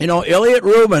 Elliot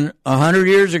Rubin, 100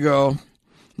 years ago,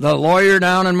 the lawyer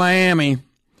down in Miami,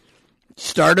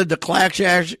 started the class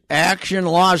action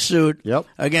lawsuit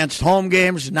against home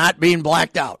games not being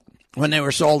blacked out when they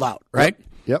were sold out, right?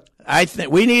 Yep. I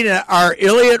think we need our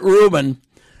Elliot Rubin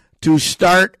to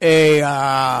start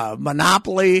a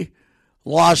monopoly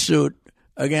lawsuit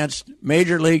against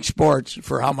Major League Sports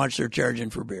for how much they're charging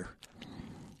for beer.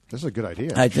 This is a good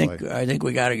idea. I think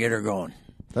we got to get her going.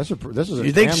 This is a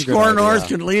You think Score North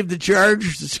can lead the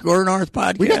charge? The Score North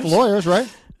podcast. We got lawyers, right?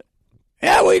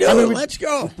 Yeah, we do. Let's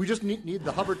go. We just need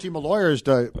the Hubbard team of lawyers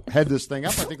to head this thing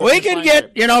up. I think we can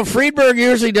get, Friedberg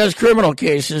usually does criminal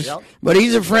cases, but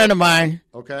he's a friend of mine.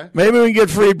 Okay. Maybe we can get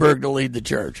Friedberg to lead the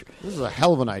charge. This is a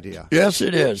hell of an idea. Yes,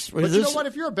 it is. But you know what?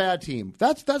 If you're a bad team,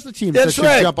 that's the team that should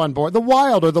jump on board. The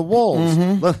Wild or the Wolves.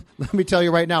 Let me tell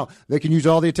you right now, they can use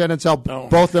all the attendance help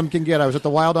both of them can get. I was at the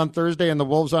Wild on Thursday and the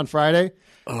Wolves on Friday.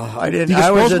 I didn't. The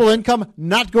disposable income,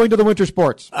 not going to the winter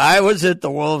sports. I was at the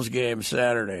Wolves game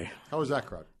Saturday. How was that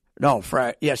crowd? No,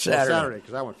 Friday. Yeah, Saturday. Saturday,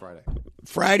 because I went Friday.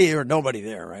 Friday, there was nobody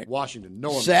there, right? Washington,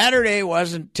 no one. Saturday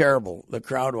wasn't terrible, the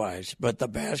crowd-wise, but the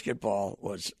basketball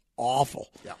was awful.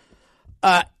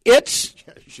 Yeah. It's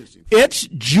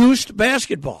juiced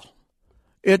basketball.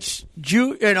 It's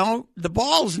the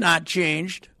ball's not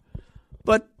changed,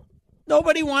 but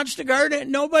nobody wants to guard it.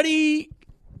 Nobody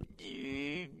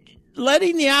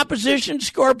letting the opposition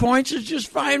score points is just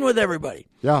fine with everybody.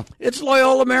 Yeah. It's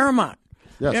Loyola Marymount.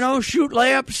 Yes. Shoot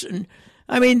layups.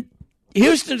 And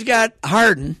Houston's got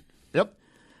Harden. Yep.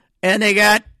 And they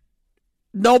got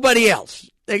nobody else.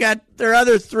 They got their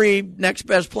other 3 next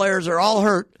best players are all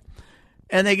hurt.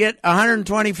 And they get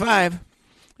 125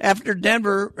 after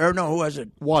Denver, or no, who was it?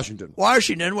 Washington.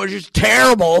 Washington was just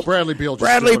terrible. Bradley Beal.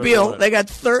 They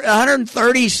got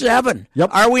 137. Yep.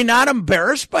 Are we not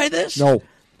embarrassed by this? No.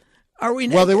 Are we?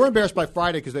 Well, they were embarrassed by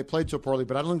Friday because they played so poorly,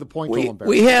 but I don't think the point total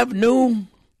embarrassed.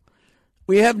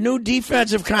 We have new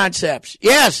defensive concepts.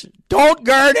 Yes, don't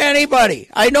guard anybody.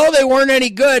 I know they weren't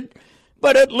any good,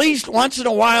 but at least once in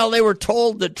a while they were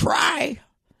told to try.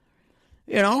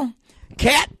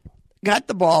 Cat got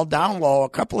the ball down low a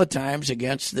couple of times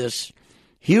against this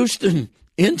Houston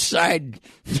inside,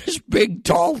 this big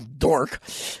tall dork,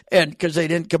 and because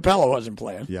Capella wasn't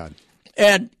playing. Yeah,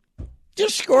 and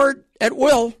just scored at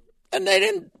will, and they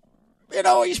didn't.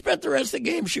 He spent the rest of the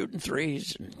game shooting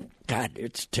threes. God,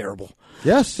 it's terrible.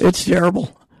 Yes. It's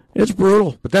terrible. It's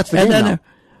brutal. But that's the game now.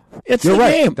 It's You're the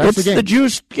right. game. That's it's the game.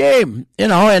 juiced game,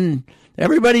 and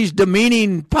everybody's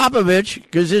demeaning Popovich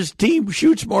because his team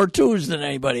shoots more twos than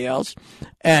anybody else.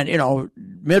 And,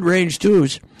 mid-range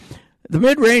twos. The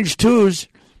mid-range twos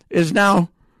is now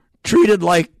treated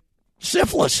like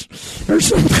syphilis or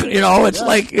something.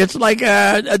 It's like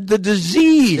the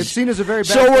disease. It's seen as a very bad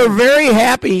So thing. we're very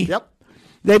happy. Yep.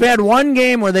 They've had one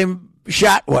game where they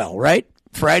shot well, right?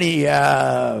 Friday,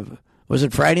 was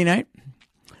it Friday night?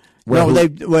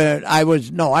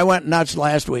 I went nuts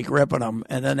last week ripping them,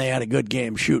 and then they had a good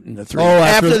game shooting the three.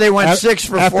 After they went 6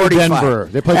 for 45. Denver.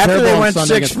 They played after they went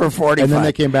Sunday 6 for 45. And then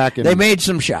they came back. They made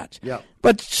some shots. Yeah.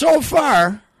 But so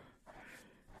far,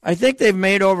 I think they've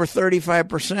made over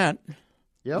 35%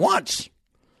 once.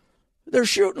 They're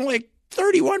shooting like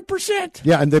 31%.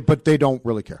 Yeah, but they don't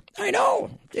really care. I know.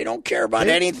 They don't care about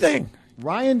anything.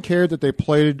 Ryan cared that they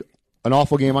played an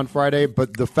awful game on Friday,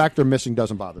 but the fact they're missing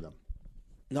doesn't bother them.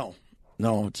 No,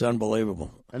 it's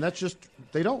unbelievable. And that's just,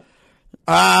 they don't.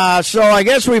 So I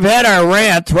guess we've had our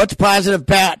rant. What's Positive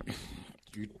Pat?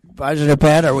 Positive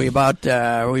Pat, are we about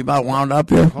wound up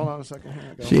here? Hold on a second.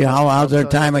 See how's our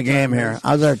time of game here?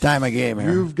 How's our time of game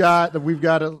here? We've got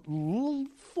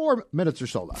 4 minutes or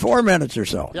so left. 4 minutes or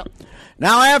so. Yep.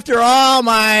 Now, after all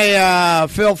my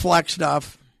Phil Fleck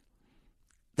stuff,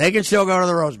 they can still go to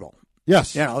the Rose Bowl.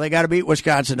 Yes. You know, they got to beat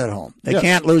Wisconsin at home. They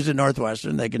can't lose to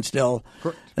Northwestern. They can still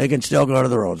go to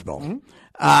the Rose Bowl.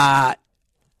 Mm-hmm.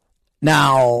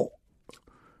 Now,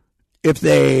 if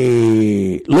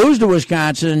they lose to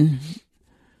Wisconsin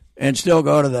and still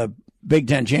go to the Big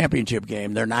Ten championship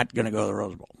game, they're not going to go to the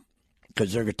Rose Bowl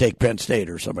because they're going to take Penn State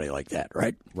or somebody like that,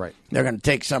 right? Right. They're going to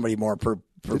take somebody more.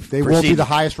 They won't be the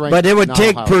highest ranked, but it would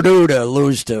take Purdue to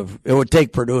lose to. It would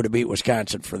take Purdue to beat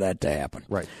Wisconsin for that to happen.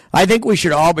 Right. I think we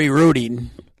should all be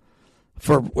rooting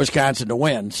for Wisconsin to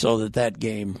win so that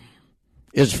game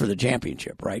is for the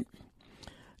championship, right?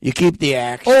 You keep the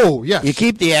axe. Oh, yes. You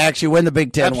keep the axe. You win the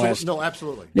Big Ten West. No,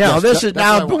 absolutely. Yeah, yes,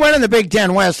 winning the Big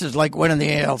Ten West is like winning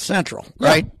the AL Central,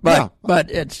 right? Yeah,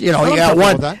 but it's you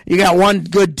got one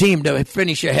good team to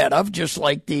finish ahead of, just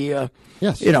like the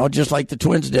just like the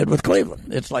Twins did with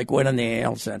Cleveland. It's like winning the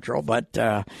AL Central, but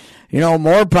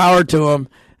more power to them.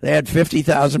 They had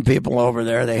 50,000 people over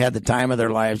there. They had the time of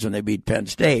their lives when they beat Penn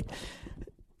State.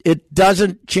 It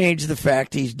doesn't change the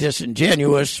fact he's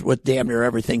disingenuous with damn near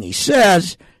everything he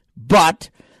says, but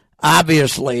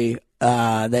obviously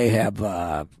they have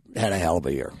had a hell of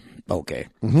a year. Okay,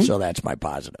 So that's my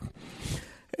positive.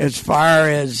 As far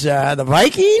as the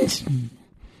Vikings,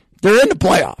 they're in the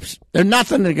playoffs. They're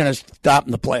nothing they're going to stop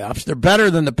in the playoffs. They're better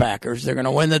than the Packers. They're going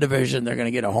to win the division. They're going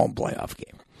to get a home playoff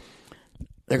game.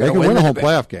 They can win a home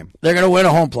playoff game. They're going to win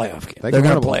a home playoff game. They're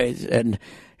going to play, and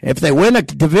if they win a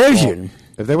division.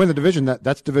 If they win the division,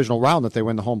 that's divisional round that they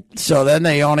win the home. So then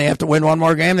they only have to win one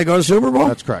more game to go to Super Bowl?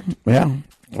 That's correct. Yeah.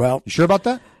 Well, you sure about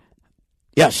that?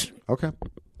 Yes. Okay.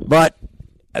 But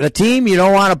the team you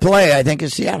don't want to play, I think,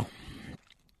 is Seattle.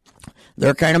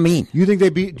 They're kind of mean. Do you think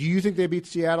they beat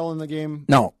Seattle in the game?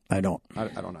 No, I don't. I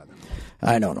don't either.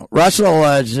 I don't know. Russell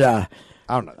was. I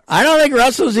don't know. I don't think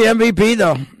Russell's the MVP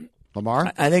though.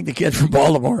 Lamar? I think the kid from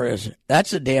Baltimore is.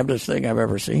 That's the damnedest thing I've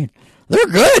ever seen. They're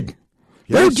good. Yes.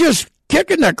 They're just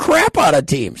kicking the crap out of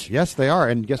teams. Yes, they are.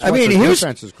 And guess what? Their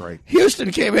defense is great.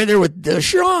 Houston came in there with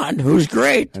Deshaun, who's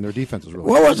great. And their defense is really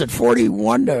good. What was it,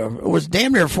 41 to... It was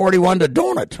damn near 41 to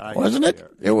donut, wasn't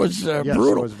it? It was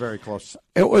brutal. It was very close.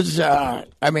 It was,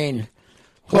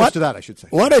 close to that, I should say.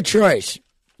 What a choice.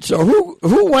 So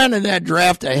who went in that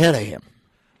draft ahead of him?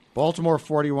 Baltimore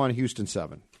 41, Houston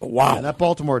 7. Wow. And that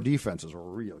Baltimore defense is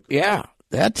really good. Yeah.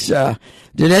 That's...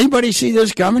 did anybody see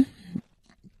this coming?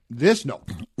 No,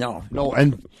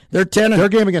 and they're 10. Their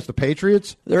game against the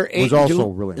Patriots was also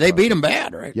really impressive. They beat them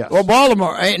bad, right? Yes. Well,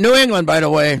 Baltimore, New England, by the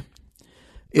way,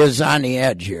 is on the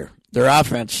edge here. Their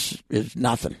offense is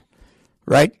nothing,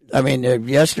 right? I mean,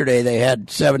 yesterday they had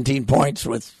 17 points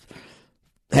with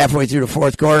halfway through the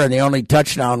fourth quarter, and the only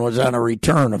touchdown was on a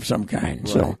return of some kind. Right.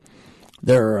 So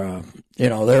they're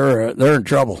in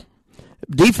trouble.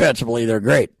 Defensively, they're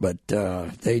great, but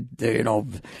they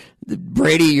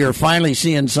Brady, you're finally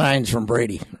seeing signs from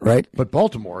Brady, right? But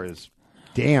Baltimore is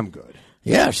damn good.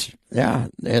 Yes, yeah.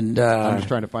 And I'm just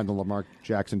trying to find the Lamar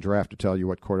Jackson draft to tell you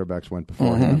what quarterbacks went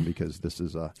before him, because this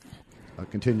is a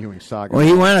continuing saga. Well,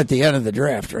 he went at the end of the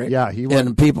draft, right? Yeah, he went.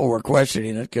 And people were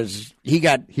questioning it because he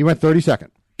went 32nd.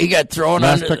 He got thrown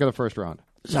last pick of the first round.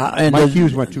 And Mike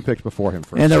Hughes went 2 picks before him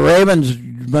first. And the Ravens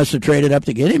must have traded up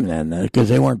to get him then, because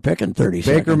they weren't picking 32nd.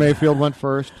 Baker Mayfield went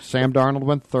first. Sam Darnold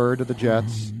went third to the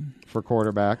Jets for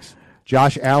quarterbacks.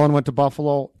 Josh Allen went to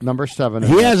Buffalo, number 7.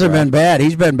 He hasn't been bad.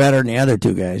 He's been better than the other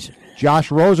two guys.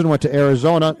 Josh Rosen went to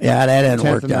Arizona. Yeah, that didn't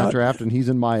work out. 10th in that draft, and he's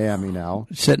in Miami now,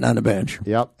 sitting on the bench.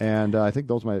 Yep, and I think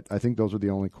those were the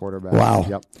only quarterbacks. Wow.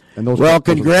 Yep. And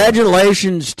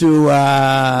congratulations to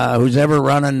who's ever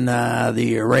running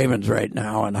the Ravens right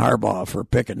now and Harbaugh for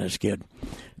picking this kid,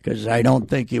 because I don't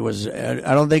think it was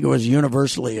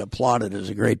universally applauded as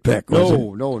a great pick.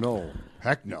 No.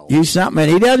 Heck no. He's something,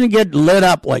 and he doesn't get lit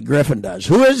up like Griffin does.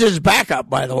 Who is his backup,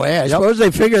 by the way? I suppose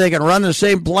they figure they can run the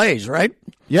same plays, right?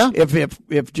 Yeah.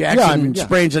 If Jackson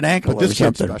sprains an ankle but this or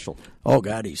something. Kid's special. Oh,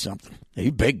 God, he's something. He's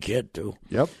a big kid, too.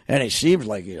 Yep. And he seems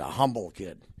like he's a humble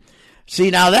kid. See,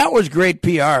 now that was great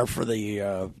PR for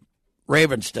the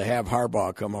Ravens to have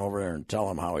Harbaugh come over there and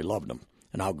tell him how he loved him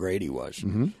and how great he was.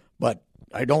 Mm-hmm. But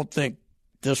I don't think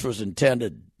this was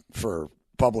intended for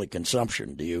public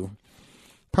consumption, do you?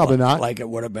 Probably not. Like it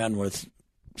would have been with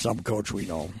some coach we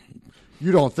know.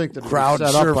 You don't think that crowd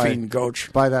surfing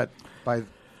coach by that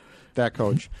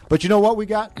coach? But you know what we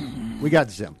got? We got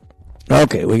Zim.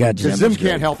 Okay, we got Zim. Zim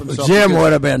can't help himself. Zim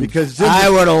would have been because I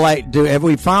would have liked to. Have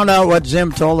we found out what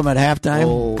Zim told him at halftime?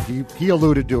 Oh, he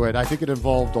alluded to it. I think it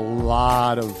involved a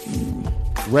lot of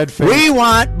red face.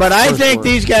 But I think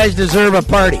these guys deserve a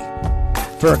party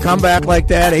for a comeback like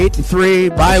that.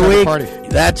 8-3 bye week.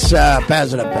 That's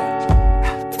pass it up, Pat.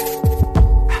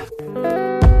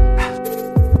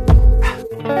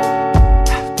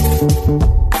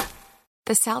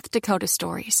 The South Dakota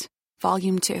Stories,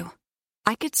 Volume 2.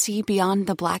 I could see beyond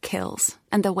the Black Hills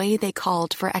and the way they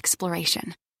called for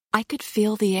exploration. I could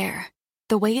feel the air,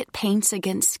 the way it paints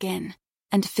against skin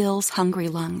and fills hungry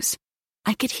lungs.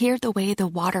 I could hear the way the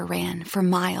water ran for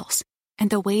miles and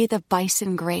the way the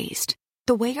bison grazed,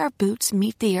 the way our boots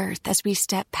meet the earth as we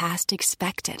step past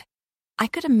expected. I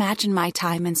could imagine my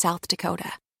time in South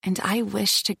Dakota, and I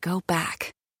wish to go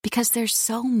back because there's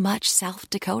so much South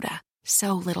Dakota,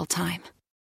 so little time.